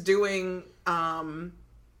is just doing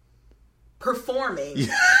performing.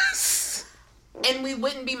 Yes. And we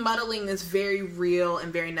wouldn't be muddling this very real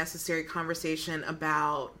and very necessary conversation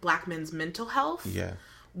about black men's mental health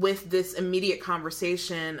with this immediate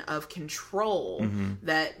conversation of control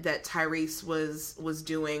that Tyrese was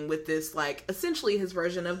doing with this, like, essentially his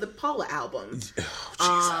version of the Paula album.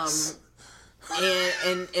 Oh, Jesus.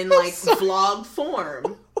 And like vlog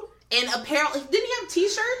form. And apparently, didn't he have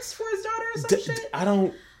t-shirts for his daughter or some shit? I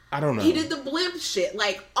don't know. He did the blimp shit.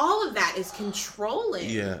 Like, all of that is controlling.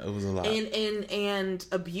 Yeah, it was a lot. And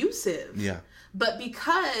abusive. Yeah. But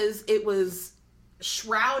because it was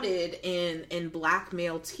shrouded in black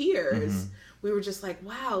male tears, we were just like,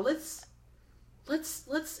 wow, let's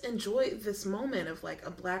enjoy this moment of like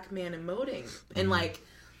a black man emoting. And like,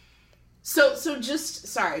 so just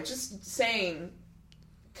saying,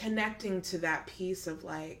 connecting to that piece of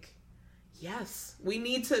like, yes, we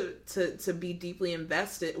need to be deeply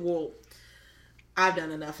invested. Well, I've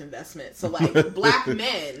done enough investment. So like black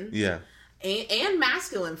men and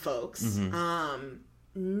masculine folks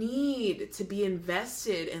need to be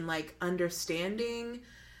invested in like understanding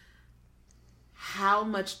how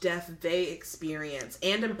much death they experience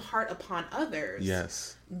and impart upon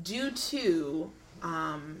others due to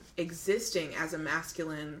existing as a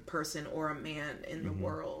masculine person or a man in the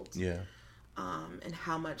world. And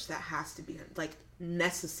how much that has to be, like,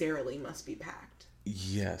 necessarily must be packed.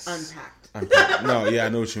 Yes. Unpacked. No, yeah, I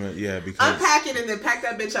know what you meant. Yeah, because unpack it and then pack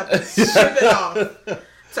that bitch up and ship it off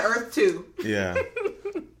to Earth 2. Yeah.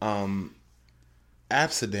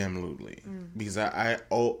 Absolutely. Because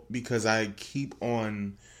I keep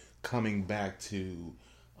on coming back to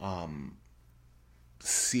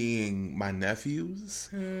seeing my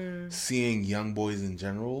nephews, seeing young boys in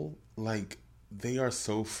general, like, they are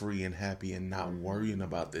so free and happy and not worrying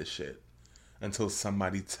about this shit until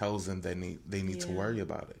somebody tells them they need to worry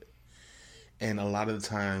about it. And a lot of the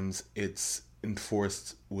times it's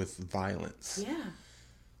enforced with violence. Yeah.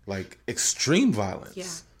 Like extreme violence. Yeah.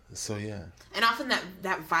 So yeah. And often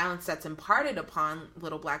that violence that's imparted upon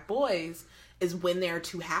little black boys is when they're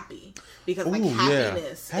too happy. Because like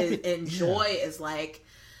happiness and joy is like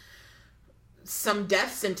some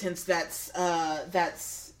death sentence that's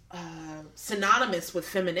synonymous with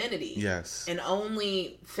femininity. Yes. And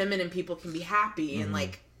only feminine people can be happy. And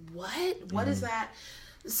like, what is that?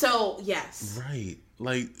 So yes. Right.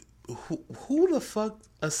 Like who the fuck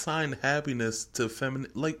assigned happiness to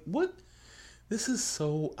feminine? Like what? This is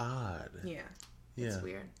so odd. Yeah. It's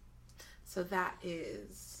weird. So that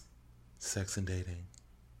is sex and dating.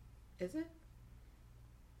 Is it?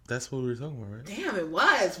 That's what we were talking about, right? Damn, it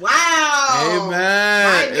was. Wow.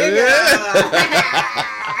 Amen. My nigga.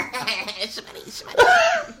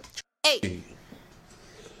 Hey.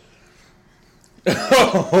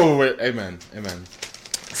 Oh, wait. Amen.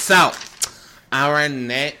 So, our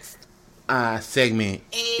next segment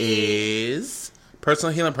is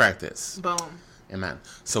personal healing practice. Boom. Amen.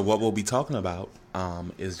 So, what we'll be talking about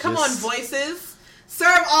is Come on, voices.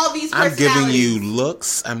 Serve all these I'm personalities. giving you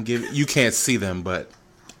looks. You can't see them, but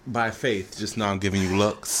by faith, just know I'm giving you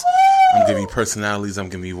looks. I'm giving you personalities. I'm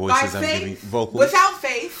giving you voices. I'm giving you vocals. Without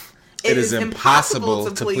faith, it is impossible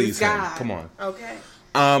to please Him. God. Come on. Okay.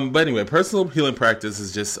 But anyway, personal healing practice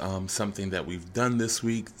is just something that we've done this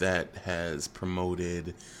week that has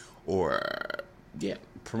promoted our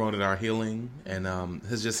healing and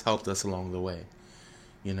has just helped us along the way.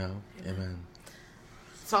 You know? Amen.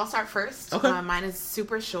 So I'll start first. Okay. Mine is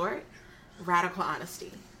super short. Radical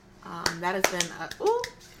honesty. That has been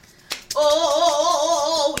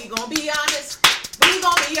we gonna be honest. We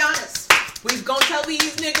gonna be honest. We gonna tell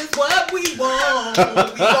these niggas what we want. We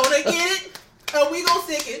gonna get it, and we gonna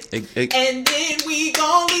stick it. And then we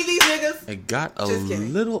gonna leave these niggas. It got a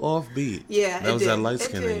little offbeat. Yeah, that was did. that light It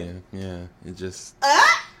skin did. again. Yeah, it just.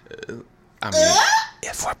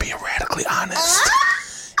 If we're being radically honest,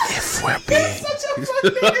 if we're being such a fuck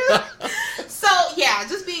nigga. So yeah,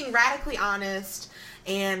 just being radically honest,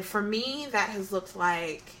 and for me, that has looked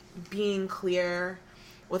like being clear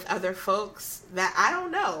with other folks that I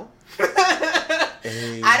don't know.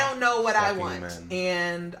 I don't know what I want,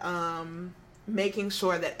 and making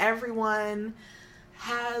sure that everyone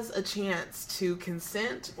has a chance to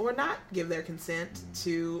consent or not give their consent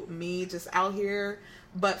to me just out here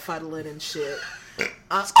butt fuddling and shit.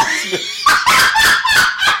 That's what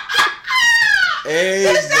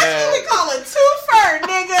we call a twofer,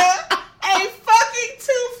 nigga. A fucking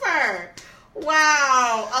twofer.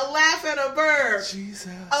 Wow. A laugh and a burp.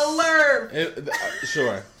 Jesus. Alert.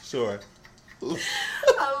 Sure.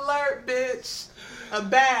 Alert, bitch. A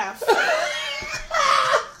bath.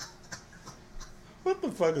 What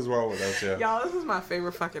the fuck is wrong with us, Y'all, this is my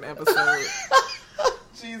favorite fucking episode.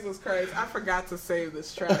 Jesus Christ. I forgot to save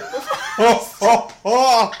this track.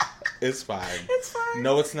 It's fine. It's fine.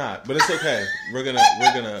 No, it's not. But it's okay. We're gonna.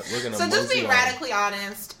 So just be radically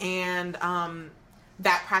honest, and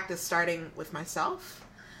that practice starting with myself,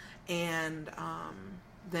 and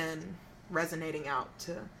then resonating out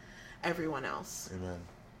to everyone else. Amen.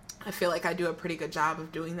 I feel like I do a pretty good job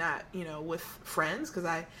of doing that, with friends, because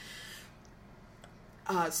I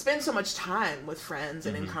spend so much time with friends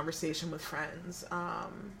and in conversation with friends,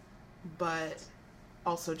 but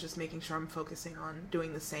also just making sure I'm focusing on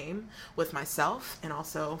doing the same with myself and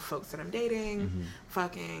also folks that I'm dating,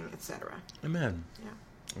 fucking, etc. Amen. Yeah.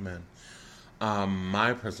 Amen.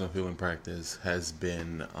 My personal healing practice has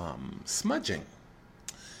been smudging.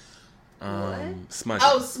 What? Smudging.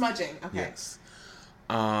 Oh, smudging. Okay. Yes.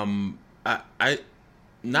 I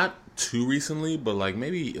not too recently, but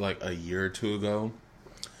maybe a year or two ago,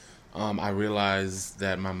 I realized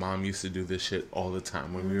that my mom used to do this shit all the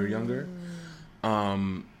time when we were younger.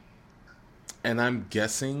 And I'm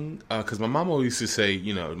guessing, because my mom always used to say,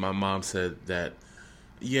 my mom said that,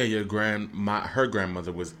 yeah, her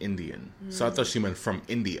grandmother was Indian. So I thought she meant from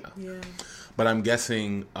India. Yeah. But I'm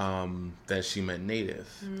guessing that she meant native.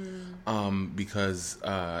 Because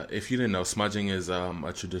if you didn't know, smudging is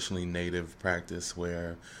a traditionally native practice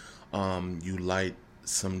where you light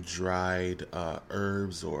some dried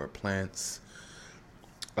herbs or plants,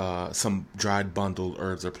 some dried bundled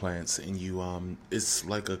herbs or plants, and you it's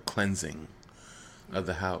like a cleansing of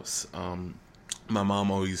the house. My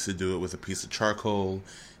mom always used to do it with a piece of charcoal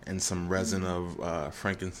and some resin of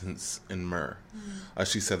frankincense and myrrh.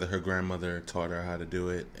 She said that her grandmother taught her how to do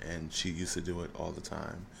it, and she used to do it all the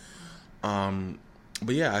time.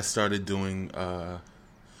 But yeah, I started doing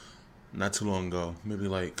not too long ago, maybe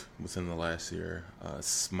like within the last year,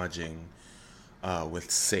 smudging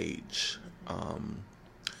with sage.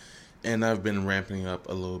 And I've been ramping up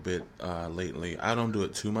a little bit lately. I don't do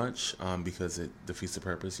it too much because it defeats the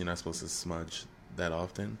purpose. You're not supposed to smudge that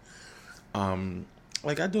often.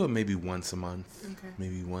 Like I do it maybe once a month,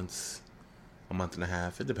 maybe once a month and a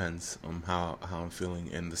half. It depends on how I'm feeling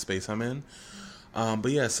in the space I'm in.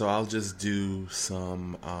 But yeah, so I'll just do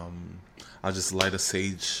some. I'll just light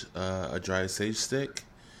a dry sage stick,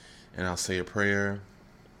 and I'll say a prayer.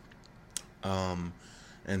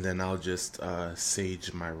 And then I'll just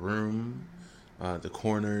sage my room, the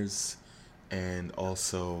corners, and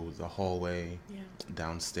also the hallway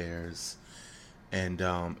downstairs. And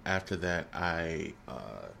after that,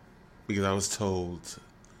 because I was told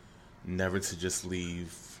never to just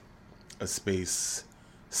leave a space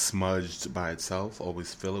smudged by itself,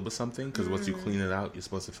 always fill it with something, because once you clean it out, you're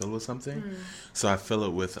supposed to fill it with something. So I fill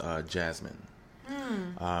it with jasmine,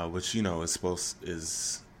 which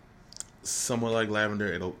is somewhat like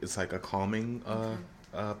lavender. It's like a calming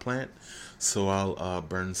plant. So I'll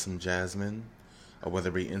burn some jasmine, whether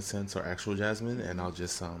it be incense or actual jasmine, and I'll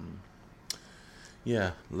just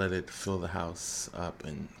let it fill the house up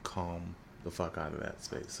and calm the fuck out of that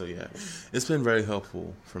space. So yeah, it's been very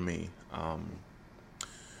helpful for me.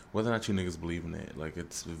 Whether or not you niggas believe in it, like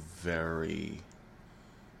it's very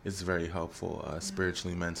helpful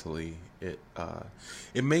spiritually, mentally.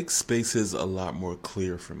 It makes spaces a lot more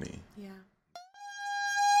clear for me. Yeah.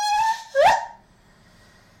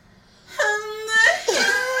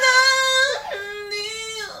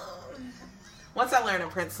 Once I learn a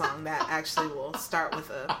Prince song, that actually will start with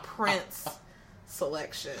a Prince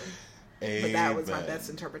selection. Amen. But that was my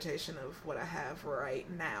best interpretation of what I have right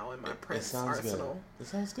now in my Prince arsenal. It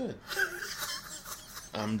sounds good.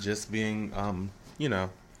 I'm just being, I'm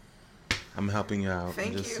helping you out.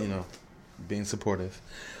 Thank I'm just, you. Being supportive.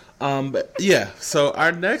 But yeah, so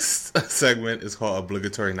our next segment is called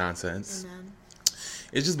Obligatory Nonsense. Amen.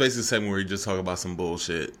 It's just basically a segment where you just talk about some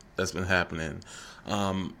bullshit that's been happening.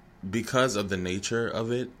 Because of the nature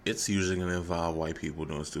of it, it's usually going to involve white people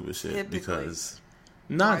doing stupid shit. Typically. Because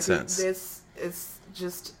nonsense. This is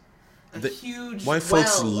just a huge white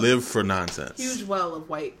folks live for nonsense. Huge well of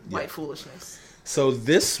white foolishness. So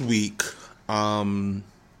this week, I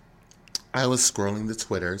was scrolling the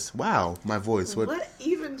Twitters. Wow, my voice. What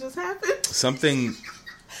even just happened? Something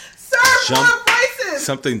Sir, more voices!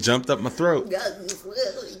 Something jumped up my throat.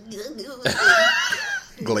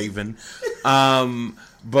 Glavin.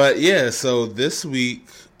 But yeah, so this week,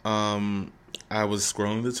 I was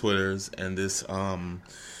scrolling the Twitters, and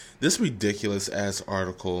this ridiculous ass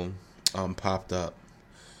article popped up.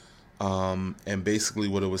 And basically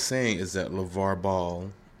what it was saying is that LeVar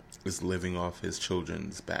Ball is living off his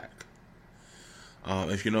children's back.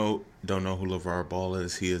 If you don't know who LeVar Ball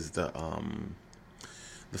is, he is the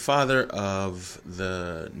father of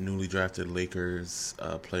the newly drafted Lakers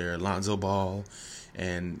player Lonzo Ball,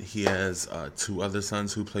 and he has two other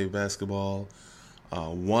sons who play basketball.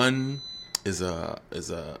 One is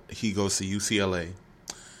he goes to UCLA,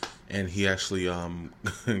 and he actually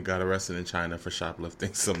got arrested in China for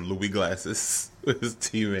shoplifting some Louis glasses with his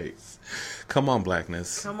teammates. Come on,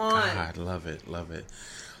 blackness. Come on. God, love it.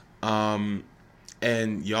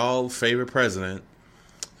 And y'all favorite president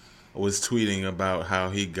was tweeting about how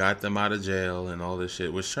he got them out of jail and all this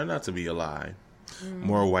shit, which turned out to be a lie.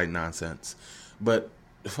 More white nonsense. But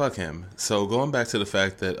fuck him. So going back to the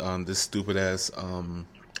fact that this stupid ass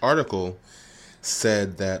article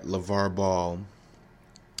said that LeVar Ball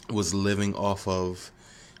was living off of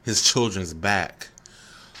his children's back.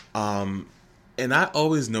 And I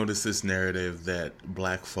always notice this narrative that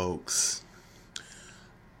black folks...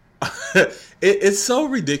 it's so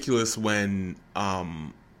ridiculous when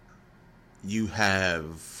you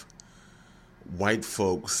have white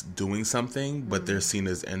folks doing something, but they're seen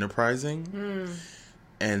as enterprising.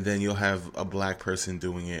 And then you'll have a black person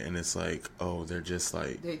doing it, and it's like, oh, they're just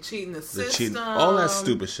like... They cheating the system. All that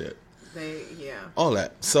stupid shit. All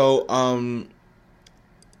that. So,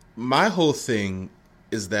 my whole thing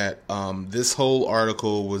is that this whole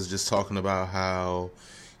article was just talking about how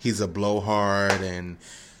he's a blowhard, and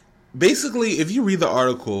basically, if you read the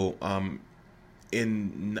article,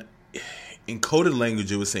 in coded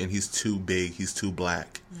language, it was saying he's too big, he's too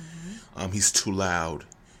black, he's too loud,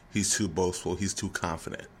 he's too boastful, he's too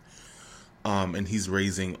confident, and he's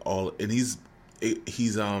raising all, and he's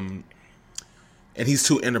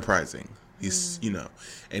too enterprising. He's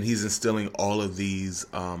and he's instilling all of these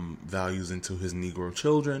values into his Negro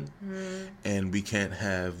children, and we can't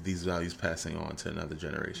have these values passing on to another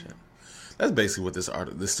generation. That's basically what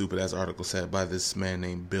this stupid ass article said by this man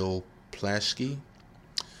named Bill Plaschke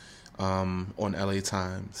on LA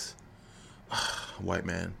Times. White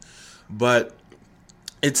man. But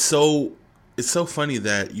it's so funny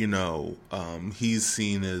that, you know, he's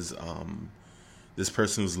seen as this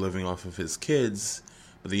person who's living off of his kids,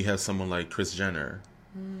 but then you have someone like Kris Jenner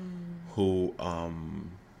who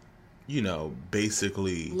you know,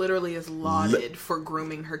 basically literally is lauded for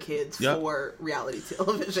grooming her kids for reality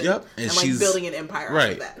television. Yep. And like building an empire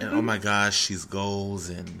out of that. And oh my gosh, she's goals,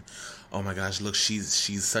 and oh my gosh, look,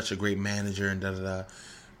 she's such a great manager, and da da da.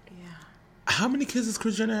 Yeah. How many kids does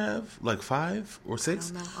Kris Jenner have? Like 5 or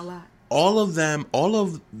 6? I don't know, a lot. All of them, all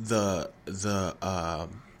of the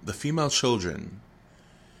female children,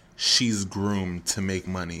 she's groomed to make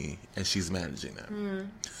money, and she's managing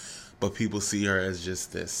them. But people see her as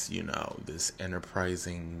just this, you know, this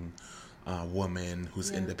enterprising woman who's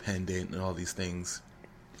independent and all these things.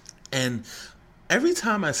 And every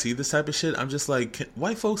time I see this type of shit, I'm just like,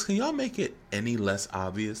 white folks, can y'all make it any less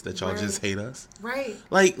obvious that y'all just hate us? Right.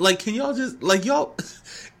 Like, can y'all just, like, y'all,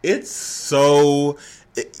 it's so,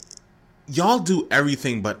 y'all do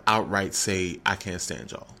everything but outright say, I can't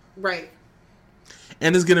stand y'all. Right.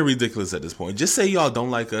 And it's getting ridiculous at this point. Just say y'all don't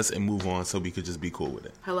like us and move on so we could just be cool with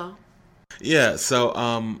it. Hello? Yeah,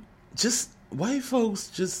 so, just white folks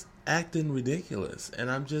just acting ridiculous. And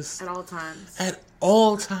I'm just... At all times. At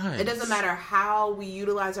all times. It doesn't matter how we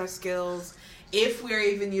utilize our skills, if we're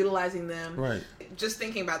even utilizing them. Right. Just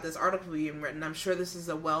thinking about this article being written, I'm sure this is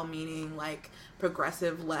a well-meaning, like,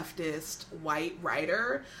 progressive leftist white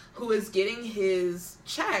writer who is getting his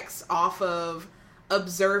checks off of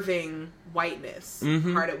observing whiteness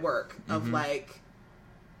hard at work. Of, like,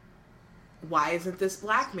 why isn't this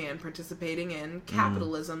black man participating in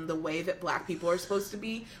capitalism the way that black people are supposed to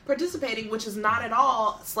be participating, which is not at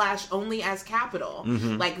all / only as capital.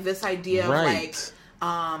 Like this idea of like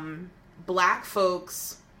black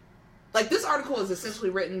folks, like this article is essentially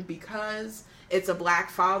written because it's a black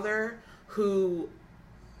father who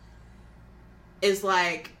is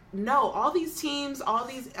like, no, all these teams, all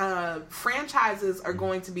these franchises are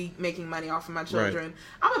going to be making money off of my children. Right.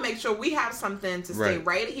 I'm going to make sure we have something to stay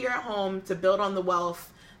right here at home to build on the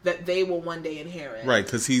wealth that they will one day inherit. Right,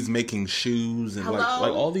 because he's making shoes and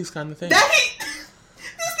like all these kind of things.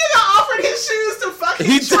 This nigga offered his shoes to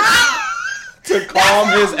fucking Trump. To calm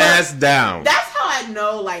his ass down. That's how I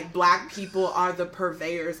know, like, black people are the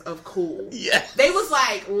purveyors of cool. Yeah. They was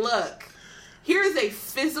like, look, here's a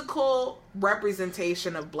physical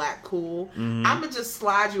representation of black cool. I'm gonna just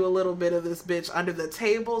slide you a little bit of this bitch under the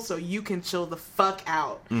table so you can chill the fuck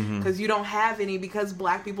out. Because you don't have any, because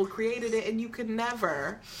black people created it and you could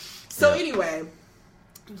never. So anyway,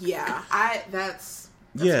 that's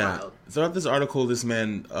wild. Throughout this article, this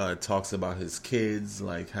man talks about his kids,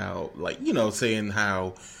 like how, like, you know, saying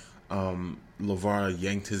how LeVar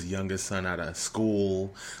yanked his youngest son out of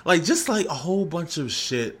school. Like, just like a whole bunch of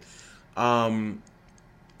shit.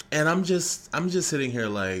 And I'm just sitting here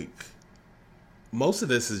like, most of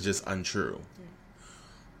this is just untrue.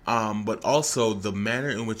 But also the manner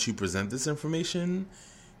in which you present this information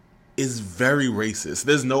is very racist.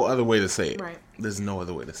 There's no other way to say it. Right. There's no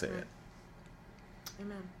other way to say it.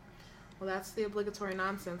 Amen. Well, that's the obligatory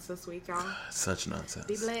nonsense this week, y'all. Such nonsense.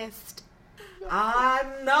 Be blessed.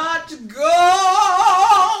 I'm not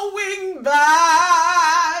going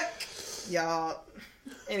back. Y'all.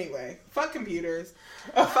 Anyway, fuck computers.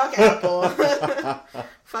 Fuck Apple.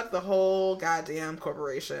 Fuck the whole goddamn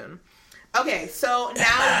corporation. Okay, so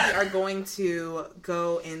now we are going to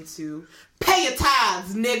go into pay your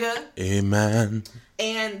tithes, nigga. Amen.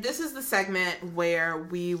 And this is the segment where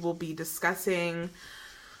we will be discussing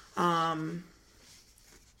our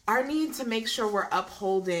need to make sure we're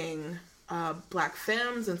upholding black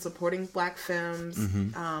femmes and supporting black femmes,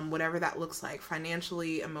 whatever that looks like,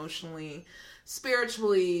 financially, emotionally,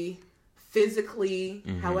 spiritually, physically,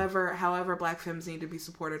 however black femmes need to be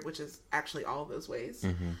supported, which is actually all of those ways.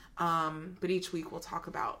 But each week we'll talk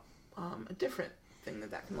about a different thing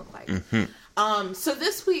that can look like. So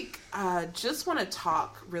this week, just want to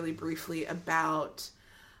talk really briefly about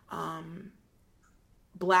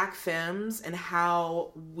black femmes and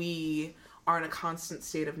how we are in a constant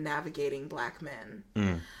state of navigating black men.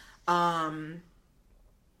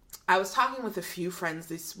 I was talking with a few friends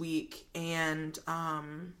this week, and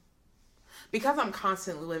because I'm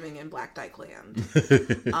constantly living in Black Dyke land,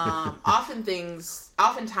 oftentimes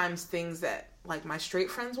things that like my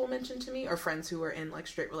straight friends will mention to me, or friends who are in like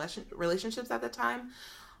straight relationships at the time,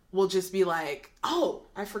 will just be like, "Oh,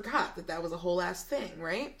 I forgot that was a whole ass thing,"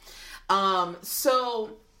 right?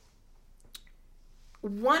 So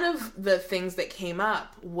one of the things that came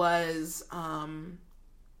up was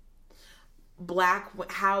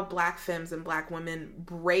how black femmes and black women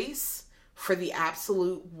brace for the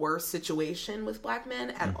absolute worst situation with black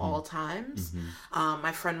men at all times.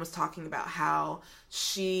 My friend was talking about how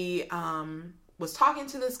she was talking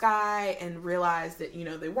to this guy and realized that, you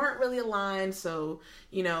know, they weren't really aligned, so,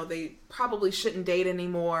 you know, they probably shouldn't date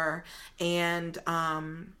anymore. And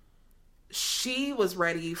she was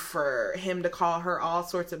ready for him to call her all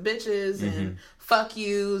sorts of bitches and fuck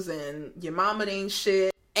yous and your mama ain't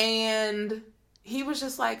shit. And he was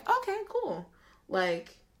just like, okay, cool.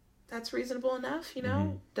 Like, that's reasonable enough, you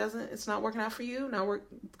know? It's not working out for you. Now we're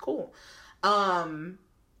cool. And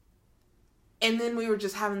then we were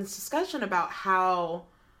just having this discussion about how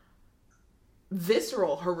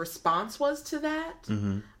visceral her response was to that.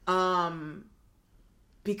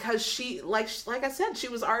 Because she, like I said, she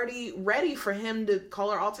was already ready for him to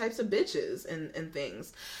call her all types of bitches and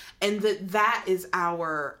things. And that is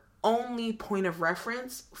our only point of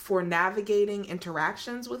reference for navigating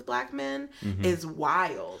interactions with black men is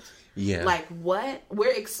wild. Yeah. Like, what?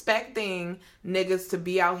 We're expecting niggas to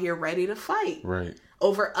be out here ready to fight. Right.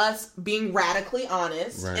 Over us being radically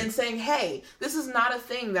honest and saying, hey, this is not a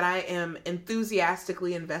thing that I am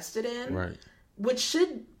enthusiastically invested in. Right. Which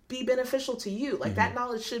should be beneficial to you. Like, that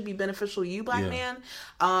knowledge should be beneficial to you, black man.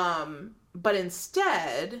 But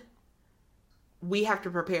instead, we have to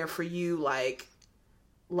prepare for you, like,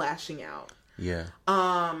 lashing out. Yeah.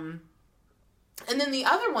 And then the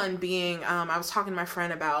other one being, I was talking to my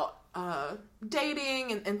friend about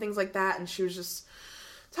dating and things like that, and she was just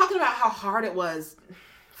talking about how hard it was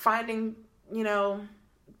finding, you know,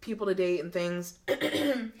 people to date and things.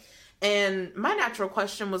 And my natural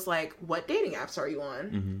question was like, what dating apps are you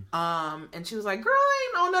on? And she was like, girl, I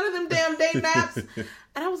ain't on none of them damn dating apps.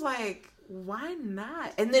 And I was like, why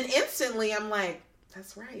not? And then instantly I'm like,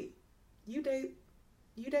 that's right. You date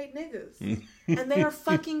niggas. And they are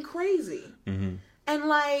fucking crazy. And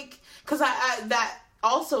like, cause I that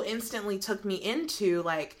also instantly took me into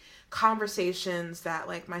like conversations that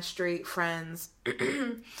like my straight friends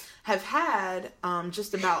have had,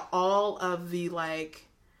 just about all of the like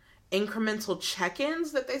incremental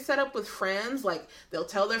check-ins that they set up with friends. Like, they'll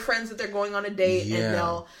tell their friends that they're going on a date and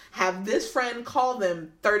they'll have this friend call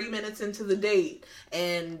them 30 minutes into the date,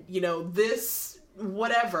 and, you know, this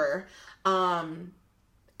whatever,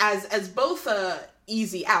 as both a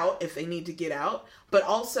easy out if they need to get out, but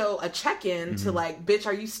also a check-in to like, bitch,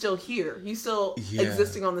 are you still here? You still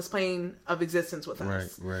existing on this plane of existence with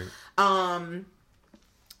us? Right.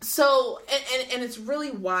 So, and it's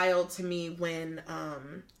really wild to me when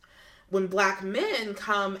black men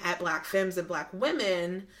come at black femmes and black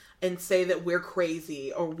women and say that we're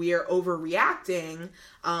crazy or we're overreacting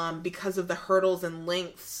because of the hurdles and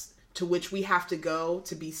lengths to which we have to go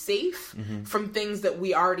to be safe from things that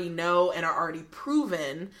we already know and are already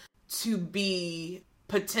proven to be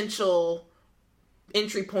potential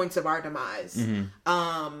entry points of our demise.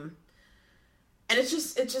 And it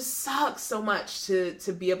just sucks so much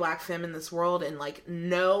to be a black femme in this world and like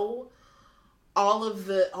know all of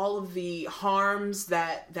the harms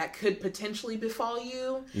that could potentially befall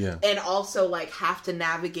you, and also like have to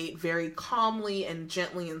navigate very calmly and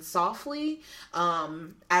gently and softly,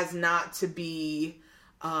 as not to be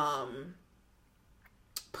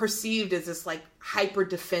perceived as this like hyper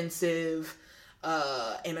defensive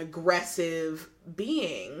and aggressive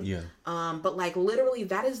being. But like literally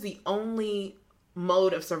that is the only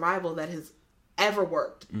mode of survival that has ever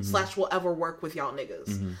worked / will ever work with y'all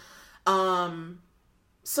niggas.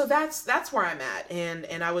 So that's where I'm at,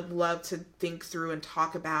 and I would love to think through and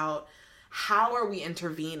talk about how are we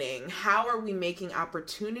intervening? How are we making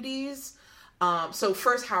opportunities? So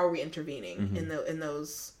first, how are we intervening in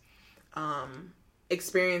those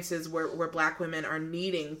experiences where black women are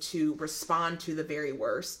needing to respond to the very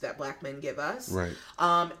worst that black men give us? Right.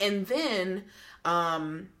 And then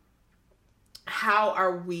how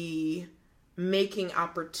are we making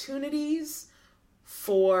opportunities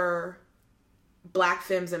for black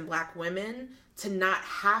femmes and black women to not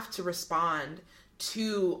have to respond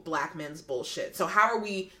to black men's bullshit? So how are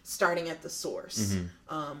we starting at the source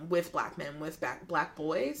with black men, with black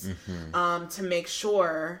boys, to make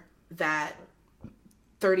sure that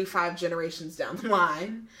 35 generations down the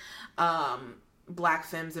line, black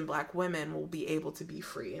femmes and black women will be able to be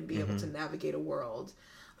free and be able to navigate a world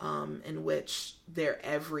in which their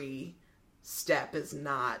every step is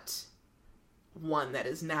not one that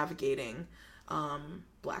is navigating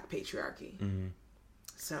black patriarchy.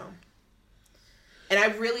 So, and I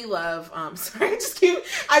really love I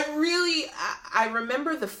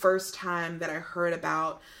remember the first time that I heard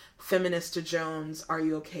about Feminista Jones' Are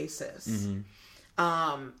You Okay, Sis?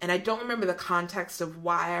 And I don't remember the context of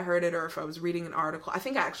why I heard it or if I was reading an article. I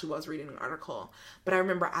think I actually was reading an article, but I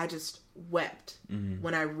remember I just wept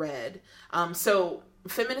when I read. So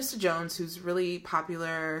Feminista Jones, who's really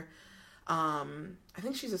popular, I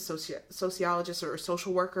think she's a sociologist or a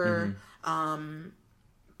social worker,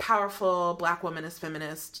 powerful Black woman as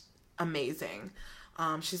feminist, amazing.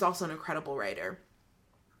 She's also an incredible writer.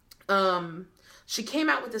 She came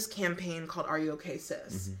out with this campaign called Are You Okay,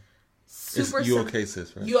 Sis? It's You Okay,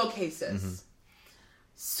 Sis, right? You Okay, Sis.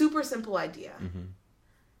 Super simple idea.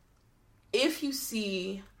 If you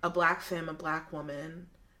see a Black femme, a Black woman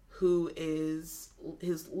who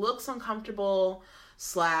looks uncomfortable,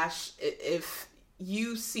 / if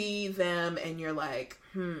you see them and you're like,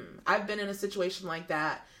 I've been in a situation like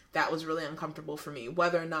that was really uncomfortable for me,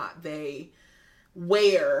 whether or not they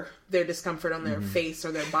wear their discomfort on their face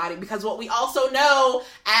or their body, because what we also know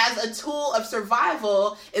as a tool of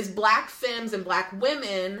survival is Black femmes and Black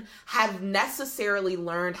women have necessarily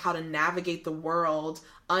learned how to navigate the world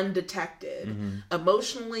undetected,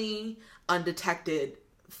 emotionally undetected,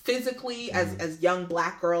 physically as young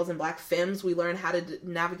Black girls and Black femmes, we learn how to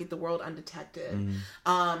navigate the world undetected.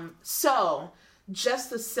 So just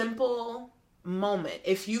the simple moment,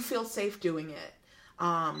 if you feel safe doing it,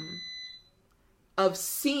 of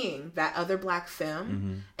seeing that other Black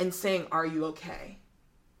femme and saying, are you okay?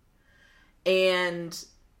 And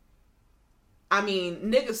I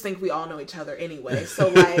mean, niggas think we all know each other anyway. So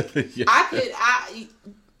like,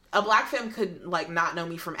 a Black femme could like not know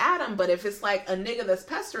me from Adam, but if it's like a nigga that's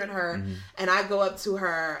pestering her and I go up to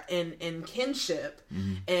her in kinship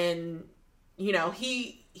and, you know,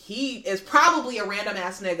 he is probably a random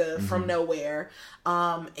ass nigga from nowhere.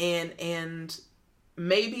 And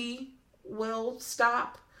maybe will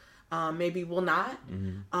stop, maybe will not.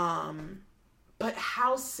 But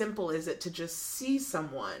how simple is it to just see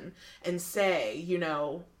someone and say, you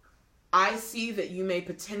know, I see that you may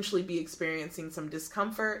potentially be experiencing some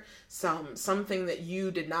discomfort, something that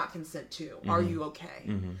you did not consent to. Are you okay?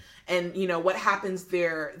 And you know, what happens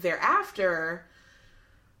thereafter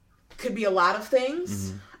could be a lot of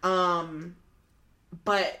things.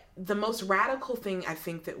 But the most radical thing I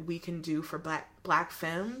think that we can do for Black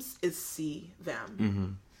femmes is see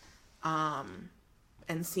them.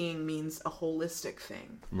 And seeing means a holistic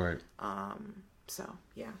thing. Right. So,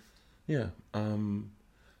 yeah. Yeah.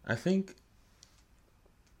 I think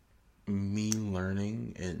me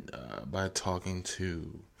learning and by talking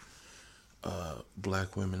to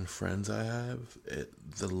Black women friends I have,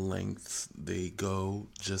 the lengths they go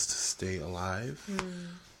just to stay alive.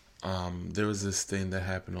 There was this thing that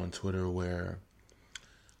happened on Twitter where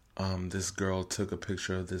this girl took a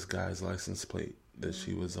picture of this guy's license plate that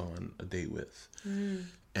she was on a date with.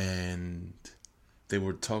 And they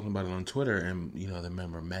were talking about it on Twitter, and, you know, the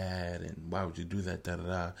men were mad, and why would you do that,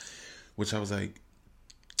 da-da-da. Which I was like,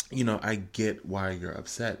 you know, I get why you're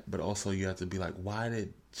upset, but also you have to be like, why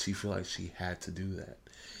did she feel like she had to do that?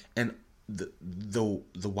 And the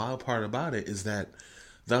wild part about it is that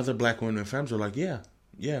the other Black women and femmes were like, yeah,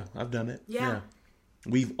 I've done it. Yeah.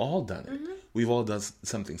 We've all done it. We've all done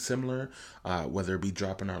something similar, whether it be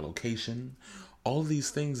dropping our location. All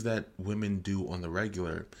these things that women do on the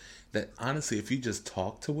regular, that honestly, if you just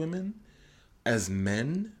talk to women, as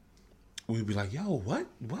men, we'd be like, yo, what?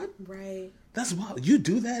 Right. That's wild. You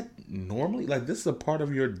do that normally? Like, this is a part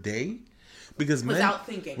of your day? Because without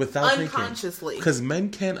thinking. Unconsciously. Because men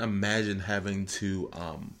can't imagine having to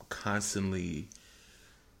constantly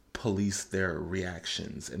police their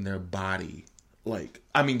reactions and their body. Like,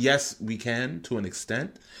 I mean, yes, we can to an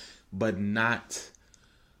extent, but not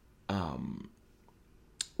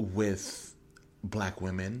with Black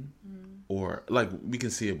women, or like we can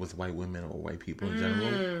see it with white women or white people in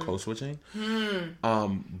general, code switching.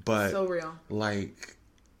 But so real. Like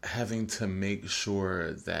having to make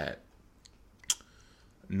sure that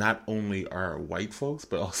not only are white folks,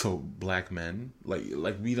 but also Black men,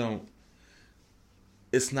 like we don't,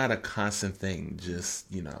 it's not a constant thing,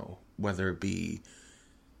 just, you know, whether it be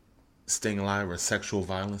staying alive or sexual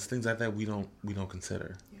violence, things like that, we don't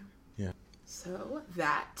consider. Yeah. So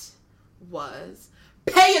that was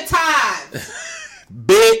Pay Your Tithes,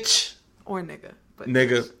 bitch, or nigga, but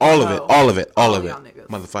nigga, all of it,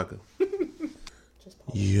 motherfucker.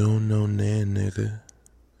 You don't know nan, nigga.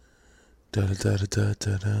 Da da da da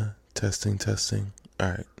da da. Testing. All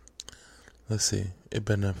right, let's see. It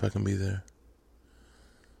better not fucking be there.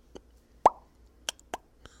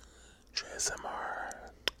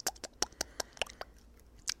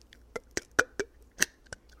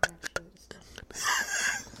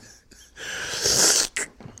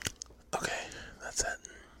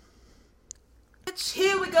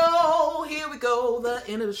 go, the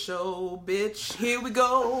end of the show, bitch. Here we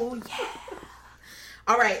go. Yeah.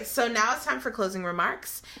 All right, so now it's time for closing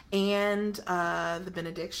remarks and the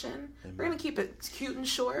benediction. Amen. We're going to keep it cute and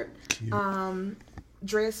short. Cute.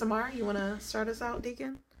 Drea Samar, you want to start us out,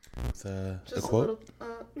 Deacon? The quote?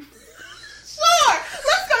 Sure,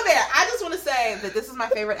 let's go there. I just want to say that this is my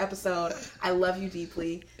favorite episode. I love you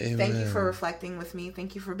deeply. Amen. Thank you for reflecting with me.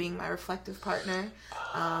 Thank you for being my reflective partner.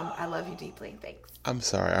 I love you deeply. Thanks. I'm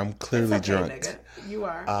sorry. I'm clearly drunk. Nigga. You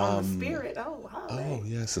are on the spirit. Oh,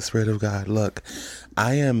 yes, the spirit of God. Look,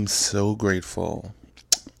 I am so grateful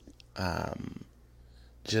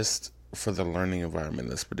just for the learning environment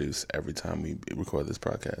that's produced every time we record this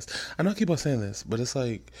podcast. I know I keep on saying this, but it's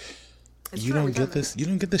like you don't get this. You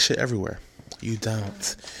don't get this shit everywhere. You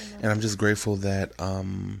don't. And I'm just grateful that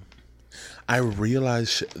I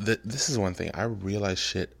realize that this is one thing. I realize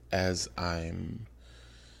shit as I'm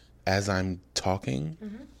talking.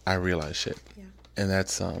 Mm-hmm. I realize shit. Yeah. And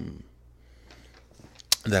that's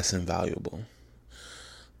invaluable.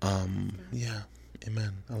 Yeah.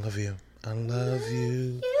 Amen. I love you. I love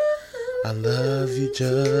you. I love you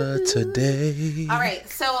just today. All right.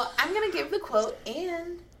 So I'm going to give the quote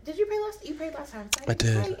and did you pray last? You prayed last time. So I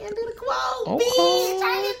did. And do the quote, bitch.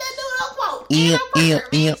 I didn't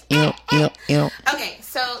do the quote. Okay,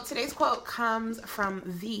 so today's quote comes from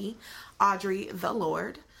the Audrey the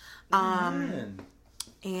Lord,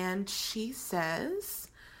 and she says,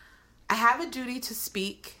 "I have a duty to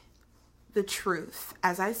speak the truth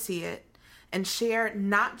as I see it, and share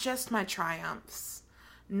not just my triumphs,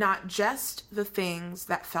 not just the things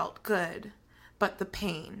that felt good, but the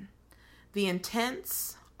pain, the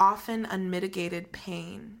intense, often unmitigated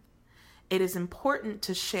pain. It is important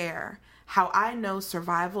to share how I know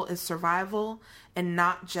survival is survival and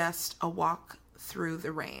not just a walk through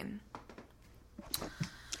the rain."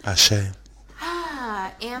 Ashe.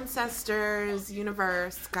 Ancestors,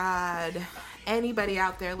 universe, God, anybody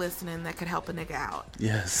out there listening that could help a nigga out.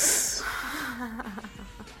 Yes.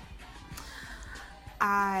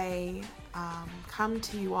 I come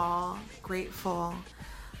to you all grateful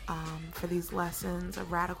for these lessons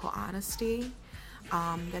of radical honesty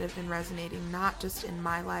that have been resonating not just in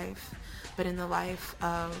my life, but in the life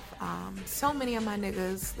of so many of my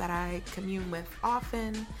niggas that I commune with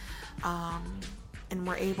often, and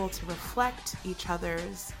we're able to reflect each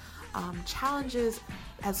other's challenges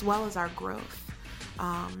as well as our growth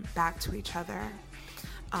back to each other.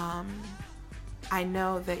 I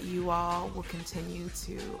know that you all will continue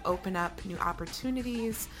to open up new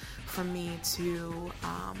opportunities for me to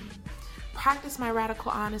practice my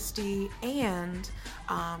radical honesty and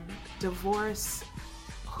divorce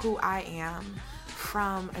who I am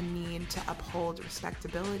from a need to uphold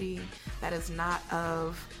respectability that is not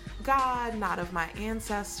of God, not of my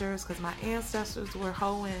ancestors, because my ancestors were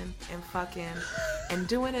hoeing and fucking and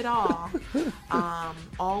doing it all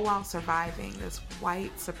while surviving this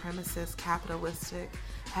white supremacist, capitalistic,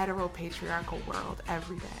 heteropatriarchal world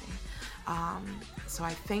every day. So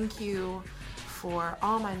I thank you for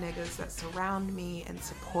all my niggas that surround me and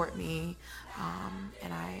support me,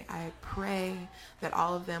 and I pray that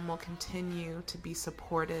all of them will continue to be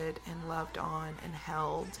supported and loved on and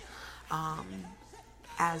held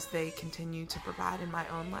as they continue to provide in my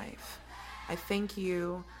own life. I thank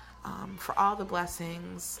you for all the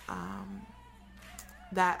blessings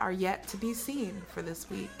that are yet to be seen for this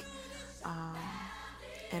week.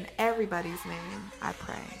 In everybody's name, I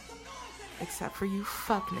pray, except for you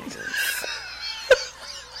fuck niggas.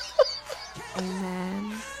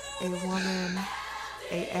 Amen. A woman,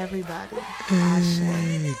 a everybody.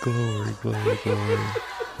 Hey, glory, glory, glory.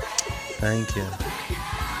 Thank you.